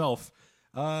block itself,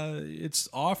 it's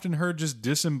often heard just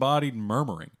disembodied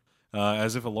murmuring,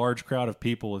 as if a large crowd of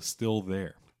people is still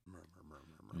there.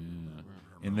 Yeah.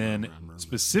 And then,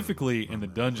 specifically in the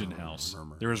dungeon house,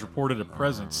 there is reported a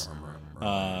presence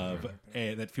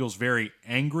that feels very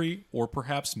angry or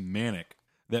perhaps manic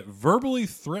that verbally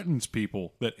threatens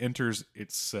people that enters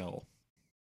its cell.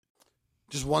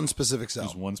 Just one specific cell.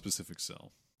 Just one specific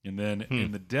cell. And then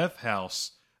in the death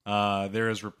house, there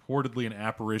is reportedly an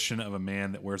apparition of a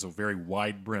man that wears a very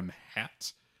wide brim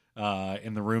hat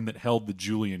in the room that held the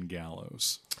Julian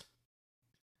gallows.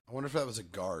 I wonder if that was a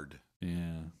guard.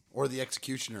 Yeah. Or the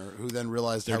executioner who then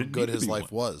realized There how didn't good need to his be life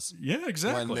one. was. Yeah,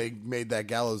 exactly. When they made that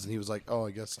gallows and he was like, oh,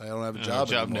 I guess I don't have a job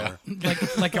anymore.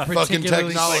 like a Fucking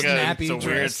particularly technology. snappy It's a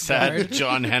weird, dressed sad guard.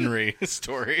 John Henry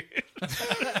story.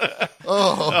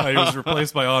 Oh, He was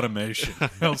replaced by automation.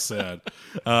 How sad.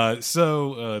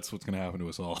 So that's what's going to happen to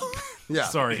us all. yeah.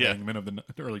 Sorry, Yeah. hangmen of the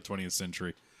early 20th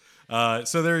century.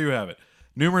 So there you have it.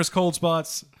 Numerous cold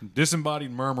spots,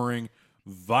 disembodied murmuring,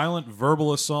 violent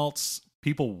verbal assaults,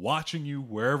 people watching you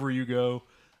wherever you go.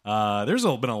 There's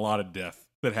been a lot of death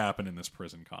that happened in this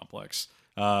prison complex,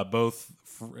 both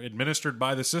administered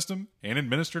by the system and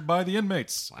administered by the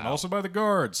inmates, and also by the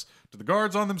guards, to the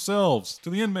guards on themselves, to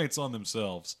the inmates on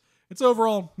themselves. It's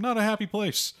overall not a happy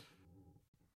place.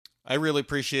 I really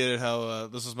appreciated how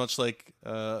this is much like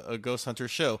a Ghost Hunter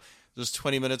show. There's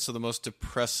 20 minutes of the most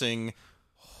depressing,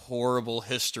 horrible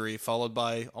history, followed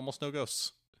by almost no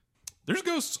ghosts. There's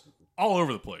ghosts all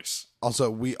over the place. Also,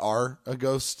 we are a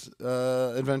ghost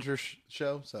adventure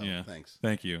show, so thanks.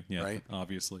 Thank you. Yeah, Right?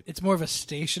 obviously. It's more of a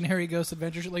stationary ghost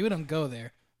adventure. Like we don't go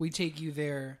there. We take you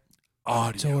there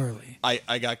Audio. auditorily.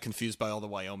 I got confused by all the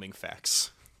Wyoming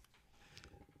facts.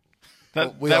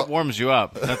 That all- warms you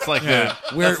up. That's like Yeah.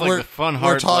 that's like the fun, we're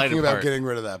hard, talking light about part. getting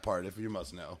rid of that part, if you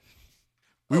must know.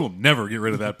 We will never get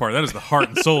rid of that part. That is the heart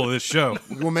and soul of this show.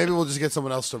 Well, maybe we'll just get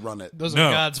someone else to run it. Those No,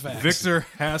 are God's facts. Victor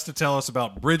has to tell us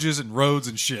about bridges and roads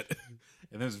and shit.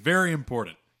 And that's very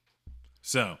important.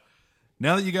 So,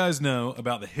 now that you guys know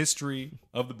about the history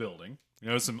of the building, you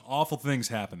know some awful things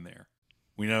happened there.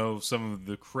 We know some of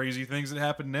the crazy things that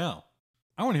happen now.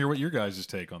 I want to hear what your guys'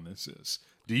 take on this is.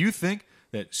 Do you think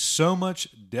that so much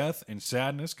death and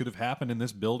sadness could have happened in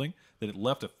this building that it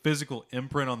left a physical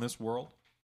imprint on this world?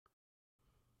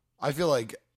 I feel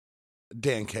like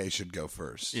Dan K should go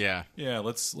first. Yeah. Yeah,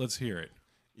 let's hear it.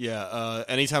 Yeah,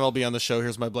 anytime I'll be on the show,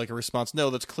 here's my blanket response.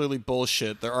 No, that's clearly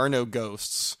bullshit. There are no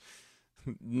ghosts.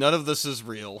 None of this is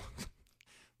real.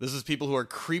 This is people who are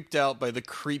creeped out by the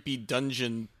creepy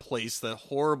dungeon place that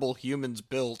horrible humans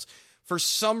built for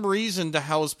some reason to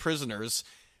house prisoners,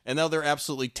 and now they're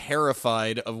absolutely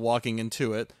terrified of walking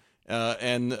into it,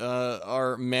 and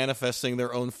are manifesting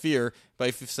their own fear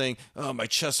by saying, "Oh, my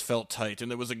chest felt tight,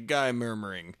 and there was a guy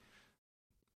murmuring."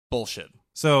 Bullshit.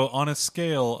 So, on a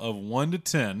scale of 1 to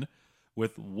 10,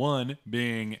 with 1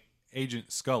 being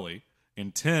Agent Scully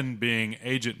and 10 being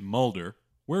Agent Mulder,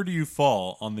 where do you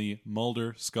fall on the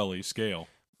Mulder-Scully scale?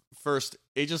 First,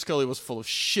 Agent Scully was full of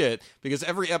shit, because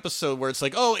every episode where it's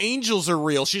like, oh, angels are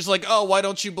real, she's like, oh, why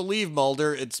don't you believe,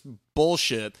 Mulder? It's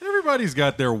bullshit. Everybody's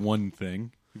got their one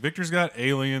thing. Victor's got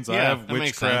aliens. I Yeah, have that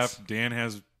makes witchcraft. sense. Dan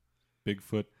has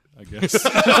Bigfoot, I guess.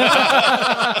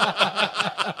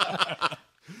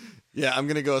 Yeah, I'm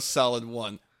going to go a solid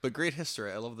 1. But great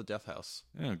history. I love the Death House.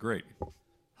 Yeah, great.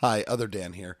 Hi, other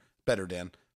Dan here. Better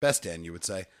Dan. Best Dan, you would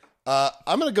say.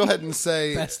 I'm going to go ahead and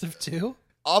say, Best of two?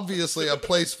 obviously, a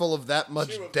place full of that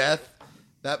much death,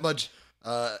 that much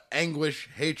anguish,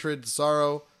 hatred,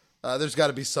 sorrow, there's got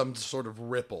to be some sort of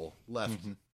ripple left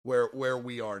where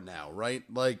we are now, right?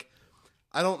 Like,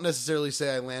 I don't necessarily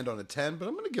say I land on a 10, but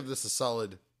I'm going to give this a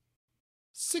solid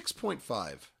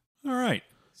 6.5. All right.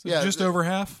 So Yeah, just over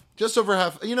half? Just over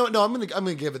half. You know what? No, I'm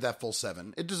gonna give it that full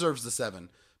 7. It deserves the 7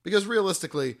 because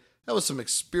realistically, that was some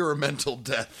experimental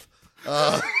death.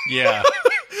 Yeah.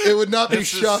 It would not be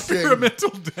This is shocking. Experimental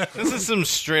death. This is some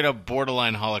straight up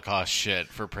borderline Holocaust shit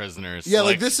for prisoners. Yeah,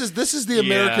 like this is the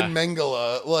American Yeah.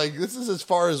 Mengele. Like this is as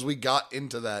far as we got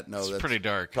into that. No, It's that's pretty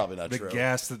dark. Probably not The true.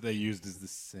 gas that they used is the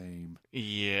same.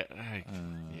 Yeah.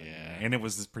 And it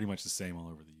was pretty much the same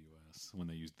all over the U.S. when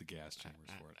they used the gas chambers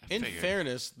for it. In figured.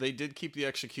 fairness, they did keep the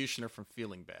executioner from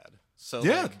feeling bad. So,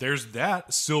 Yeah, like, there's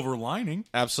that silver lining.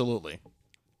 absolutely.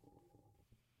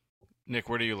 Nick,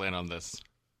 where do you land on this?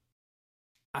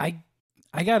 I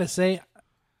gotta say,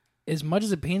 as much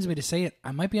as it pains me to say it,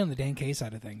 I might be on the Dan K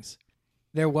side of things.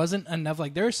 There wasn't enough,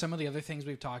 like, there are some of the other things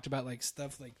we've talked about, like,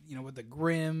 stuff like, you know, with the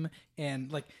Grimm,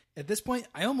 and, like, at this point,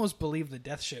 I almost believe the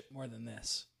death ship more than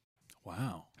this.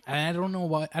 Wow. I don't know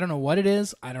what it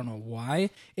is. I don't know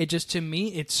why. It just, to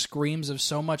me, it screams of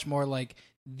so much more like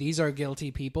these are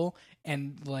guilty people,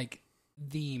 and like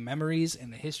the memories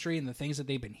and the history and the things that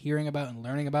they've been hearing about and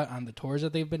learning about on the tours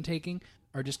that they've been taking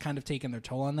are just kind of taking their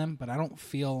toll on them. But I don't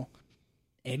feel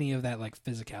any of that like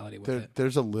physicality with it.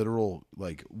 There's a literal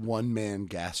like 1-man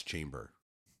gas chamber.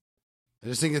 I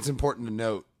just think it's important to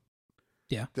note.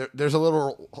 Yeah. There's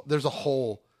a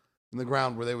hole in the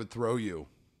ground where they would throw you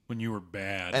When you were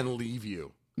bad and leave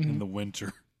you. in the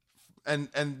winter. And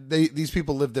these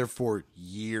people lived there for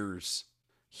years,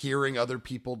 hearing other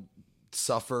people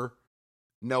suffer,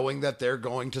 knowing that they're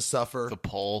going to suffer. The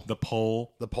pole. The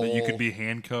pole. The That you pole. could be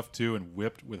handcuffed to and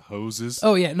whipped with hoses.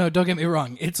 Oh yeah, no, don't get me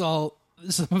wrong. It's all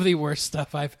some of the worst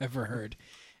stuff I've ever heard.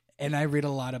 And I read a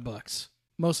lot of books.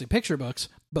 Mostly picture books,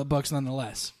 but books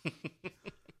nonetheless.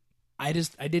 I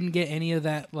didn't get any of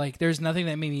that. Like, there's nothing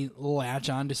that made me latch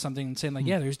on to something and saying, like,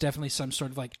 yeah, there's definitely some sort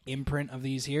of, like, imprint of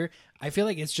these here. I feel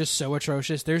like it's just so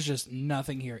atrocious. There's just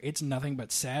nothing here. It's nothing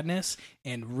but sadness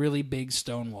and really big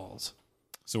stone walls.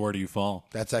 So where do you fall?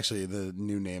 That's actually the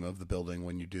new name of the building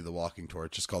when you do the walking tour.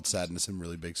 It's just called Sadness and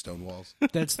Really Big Stone Walls.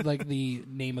 That's, like, the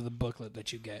name of the booklet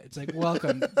that you get. It's like,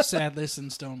 welcome, sadness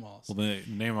and stone walls. Well, the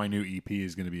name of my new EP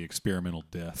is going to be Experimental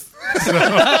Death.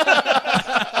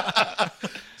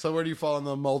 So where do you fall on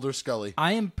the Mulder Scully?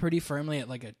 I am pretty firmly at,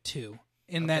 like, a 2.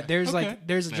 In that there's, like,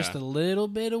 there's just a little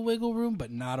bit of wiggle room,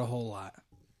 but not a whole lot.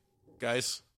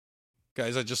 Guys, I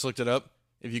just looked it up.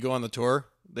 If you go on the tour,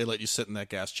 they let you sit in that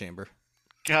gas chamber.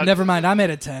 God. Never mind, I'm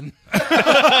at a 10.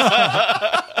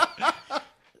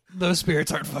 Those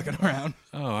spirits aren't fucking around.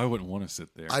 Oh, I wouldn't want to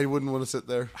sit there. I wouldn't want to sit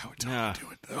there. I would totally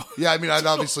do it, though. Yeah, I mean, I'd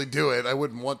obviously do it. I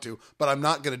wouldn't want to, but I'm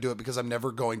not going to do it because I'm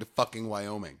never going to fucking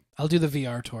Wyoming. I'll do the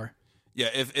VR tour. Yeah,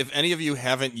 if any of you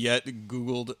haven't yet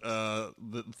Googled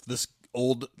this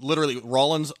literally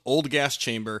Rollins' old gas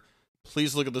chamber.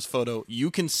 Please look at this photo. You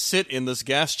can sit in this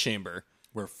gas chamber.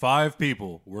 Where 5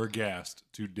 people were gassed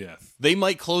to death. They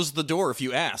might close the door if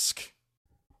you ask.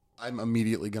 I'm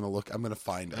immediately going to look. I'm going to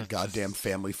find a goddamn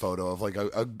family photo of like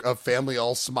a family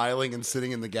all smiling and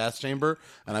sitting in the gas chamber,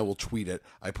 and I will tweet it.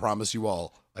 I promise you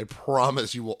all. I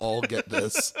promise you will all get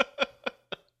this.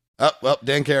 Oh, well,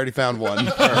 Dan K already found one.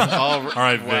 All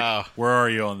right, Vic, where are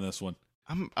you on this one?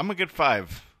 I'm a good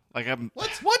 5. Like I'm.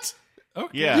 What?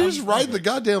 Okay. Yeah. You just ride the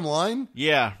goddamn line?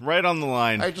 Yeah, right on the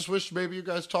line. I just wish maybe you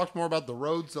guys talked more about the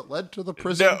roads that led to the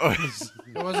prison. No.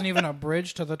 There wasn't even a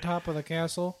bridge to the top of the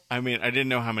castle. I mean, I didn't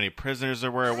know how many prisoners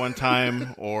there were at one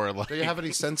time, or like. Do you have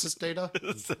any census data?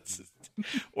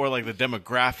 Or like the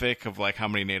demographic of like how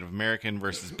many Native American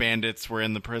versus bandits were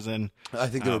in the prison. I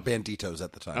think there were banditos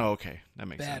at the time. Oh, okay, that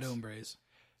makes Bad sense. hombres.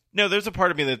 No, there's a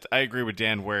part of me that I agree with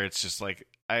Dan where it's just like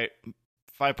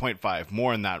 5.5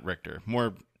 more in that Richter,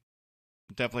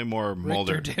 definitely more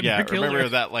Mulder. Richter, Yeah, killer. remember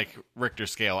that like Richter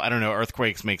scale. I don't know.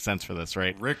 Earthquakes make sense for this,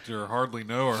 right? Richter, hardly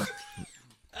know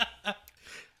her.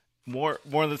 More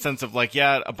in the sense of like,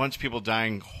 yeah, a bunch of people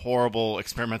dying horrible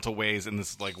experimental ways in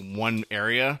this like one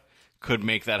area could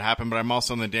make that happen. But I'm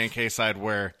also on the Dan K side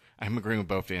where I'm agreeing with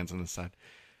both Dan's on this side,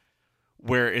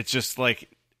 where it's just like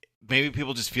maybe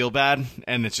people just feel bad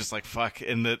and it's just like fuck.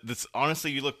 And this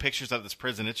honestly, you look pictures of this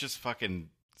prison, it's just fucking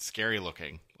scary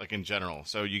looking, like in general.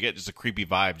 So you get just a creepy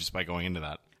vibe just by going into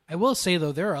that. I will say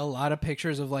though, there are a lot of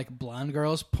pictures of like blonde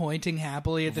girls pointing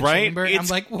happily at the Right? chamber. I'm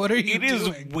like, what are you doing?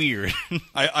 It is weird.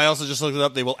 I also just looked it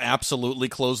up. They will absolutely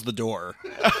close the door.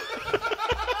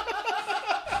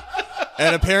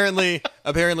 And apparently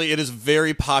it is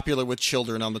very popular with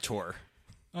children on the tour.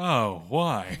 Oh,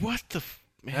 why? What the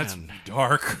man? That's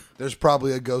dark. There's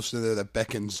probably a ghost in there that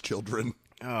beckons children.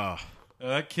 Oh.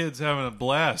 That kid's having a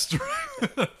blast.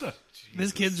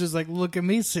 This kid's just like, look at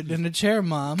me sitting in a chair,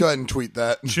 Mom. Go ahead and tweet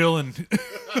that. Chilling.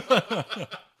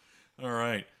 All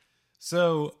right.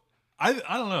 So I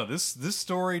don't know. This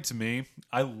story to me,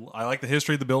 I like the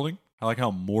history of the building. I like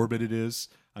how morbid it is.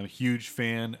 I'm a huge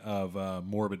fan of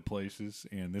morbid places,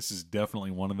 and this is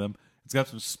definitely one of them. It's got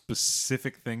some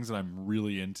specific things that I'm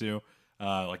really into,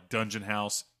 like Dungeon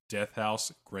House, Death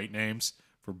House, great names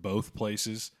for both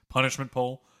places. Punishment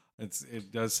Pole.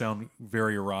 It does sound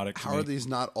very erotic to How me. are these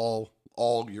not all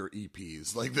your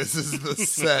EPs? Like, this is the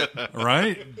set.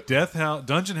 Right? Death House,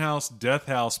 Dungeon House, Death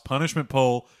House, Punishment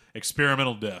Pole,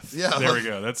 Experimental Death. Yeah. There we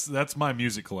go. That's my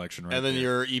music collection right And then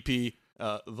there. your EP,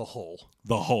 The Hole.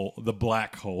 The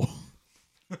black hole.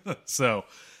 So,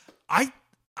 I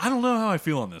don't know how I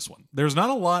feel on this one. There's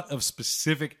not a lot of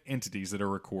specific entities that are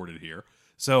recorded here.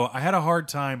 So, I had a hard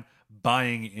time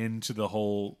buying into the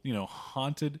whole,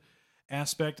 haunted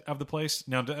aspect of the place.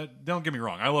 Now, don't get me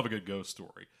wrong. I love a good ghost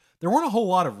story. There weren't a whole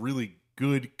lot of really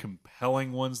good,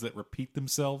 compelling ones that repeat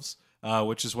themselves,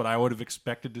 which is what I would have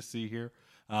expected to see here.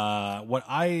 But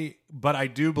I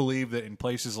do believe that in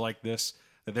places like this,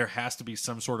 that there has to be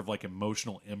some sort of like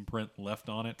emotional imprint left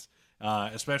on it,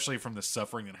 especially from the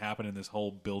suffering that happened in this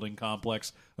whole building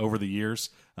complex over the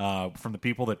years, from the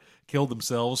people that killed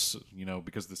themselves,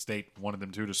 because the state wanted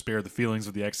them to spare the feelings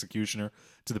of the executioner,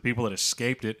 to the people that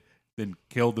escaped it, then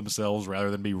killed themselves rather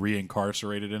than be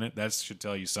reincarcerated in it. That should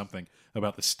tell you something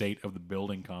about the state of the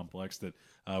building complex that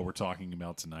we're talking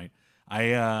about tonight.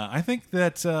 I think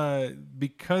that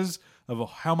because of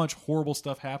how much horrible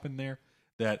stuff happened there,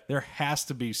 that there has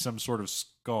to be some sort of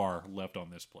scar left on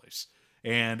this place.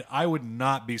 And I would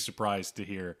not be surprised to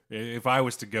hear, if I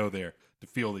was to go there, to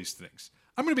feel these things.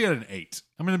 I'm going to be at an 8.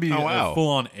 I'm going to be a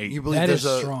full-on 8. You believe That there's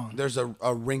is strong. there's a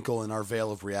wrinkle in our veil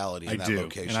of reality in I that do,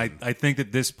 location. and I think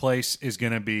that this place is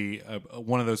going to be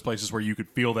one of those places where you could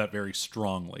feel that very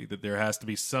strongly, that there has to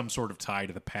be some sort of tie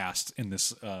to the past in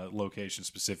this location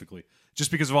specifically,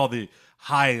 just because of all the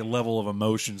high level of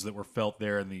emotions that were felt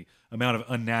there and the amount of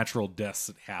unnatural deaths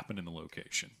that happened in the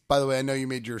location. By the way, I know you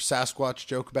made your Sasquatch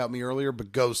joke about me earlier,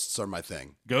 but ghosts are my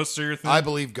thing. Ghosts are your thing? I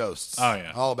believe ghosts. Oh,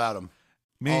 yeah. All about them.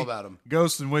 Me, all about them.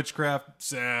 Ghosts and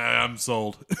witchcraft, I'm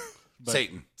sold. But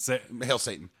Satan. Hail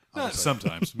Satan. Honestly.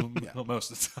 Sometimes.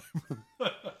 Most of the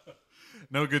time.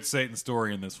 No good Satan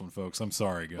story in this one, folks. I'm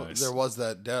sorry, guys. There was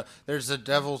that. There's a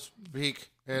devil's peak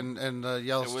and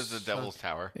yells. It was the Devil's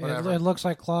Tower. It looks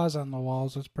like claws on the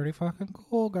walls. It's pretty fucking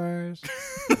cool, guys.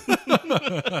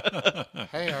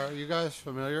 Hey, are you guys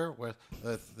familiar with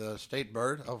the state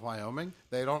bird of Wyoming?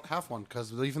 They don't have one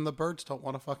because even the birds don't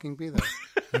want to fucking be there.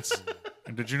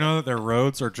 And did you know that their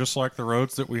roads are just like the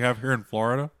roads that we have here in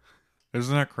Florida?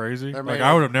 Isn't that crazy? They're Like, made I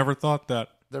of- would have never thought that.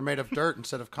 They're made of dirt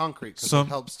instead of concrete because Some- it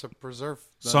helps to preserve.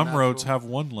 The Some natural- roads have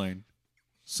 1 lane.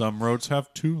 Some roads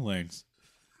have 2 lanes.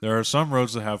 There are some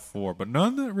roads that have 4, but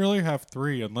none that really have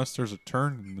 3 unless there's a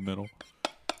turn in the middle.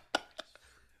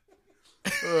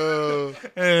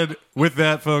 And with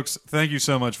that, folks, thank you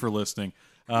so much for listening.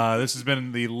 This has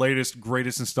been the latest,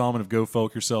 greatest installment of Go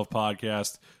Folk Yourself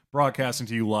podcast, broadcasting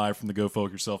to you live from the Go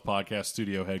Folk Yourself podcast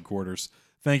studio headquarters.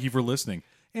 Thank you for listening.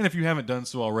 And if you haven't done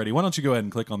so already, why don't you go ahead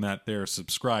and click on that there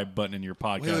subscribe button in your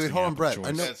podcast. Wait, hold on, Brett.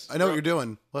 I know what you're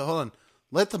doing. Well, hold on.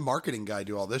 Let the marketing guy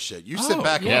do all this shit. You sit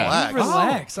back and relax.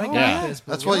 Relax. I got this.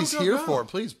 That's what he's here for.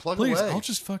 Please plug away. I'll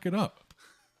just fuck it up.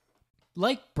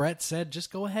 Like Brett said,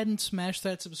 just go ahead and smash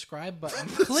that subscribe button.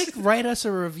 Click, write us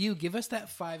a review. Give us that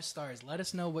 5 stars. Let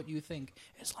us know what you think,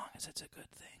 as long as it's a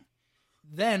good thing.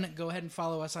 Then go ahead and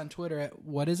follow us on Twitter at,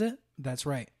 what is it? That's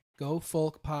right, Go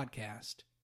Folk Podcast.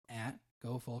 At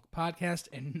Go Folk Podcast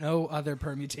and no other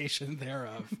permutation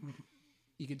thereof.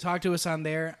 You can talk to us on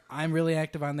there. I'm really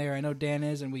active on there. I know Dan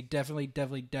is, and we definitely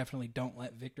don't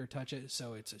let Victor touch it,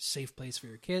 so it's a safe place for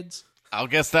your kids. I'll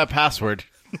guess that password.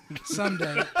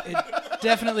 Someday. It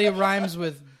definitely rhymes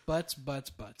with butts.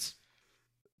 But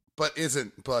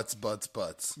isn't butts.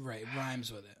 Right,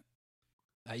 rhymes with it.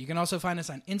 You can also find us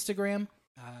on Instagram.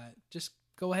 Just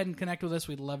go ahead and connect with us.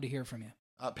 We'd love to hear from you.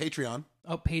 Patreon.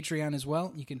 Oh, Patreon as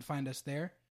well. You can find us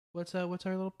there. What's our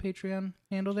little Patreon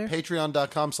handle there?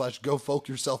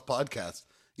 Patreon.com/GoFolkYourselfPodcast.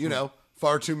 You know,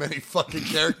 far too many fucking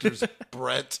characters,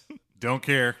 Brett. Don't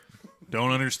care.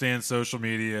 Don't understand social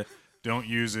media. Don't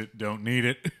use it. Don't need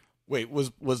it. Wait,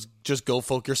 was just Go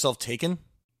Folk Yourself taken?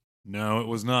 No, it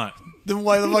was not. Then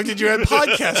why the fuck did you add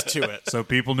podcast to it? So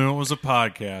people knew it was a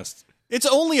podcast. It's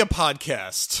only a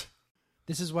podcast.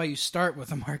 This is why you start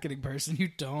with a marketing person. You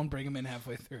don't bring them in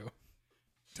halfway through.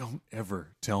 Don't ever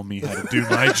tell me how to do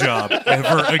my job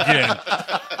ever again.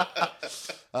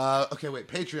 Okay, wait.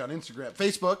 Patreon, Instagram,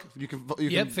 Facebook. You can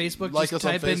Facebook. Like just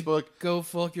us on type Facebook. In Go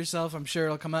Folk Yourself. I'm sure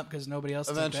it'll come up because nobody else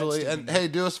Eventually. And hey,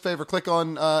 do us a favor. Click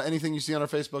on anything you see on our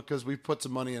Facebook because we've put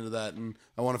some money into that, and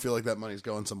I want to feel like that money's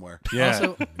going somewhere. Yeah.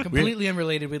 Also, completely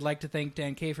unrelated, we'd like to thank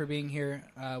Dan K for being here.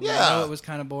 We know it was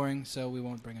kind of boring, so we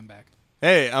won't bring him back.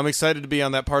 Hey, I'm excited to be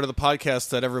on that part of the podcast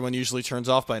that everyone usually turns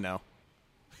off by now.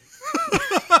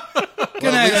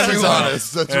 Good night, He's everyone.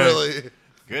 honest. That's really...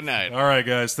 Good night. All right,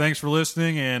 guys. Thanks for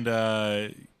listening, and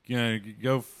go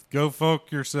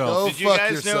folk yourself. Go Did you fuck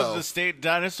guys yourself. know the state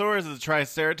dinosaur is the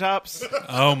Triceratops?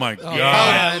 Oh my god!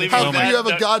 yeah. Leave it How at can you have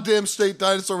that. a goddamn state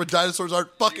dinosaur when dinosaurs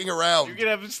aren't fucking around? You can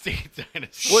have a state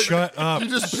dinosaur. What- Shut up! You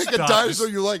just pick Stop. a dinosaur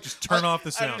you like. Just turn off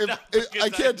the sound. I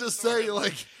can't just say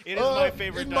like It is my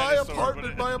favorite in dinosaur, my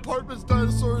apartment. but My apartment's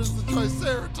dinosaur is the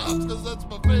Triceratops because that's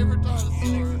my favorite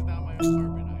dinosaur.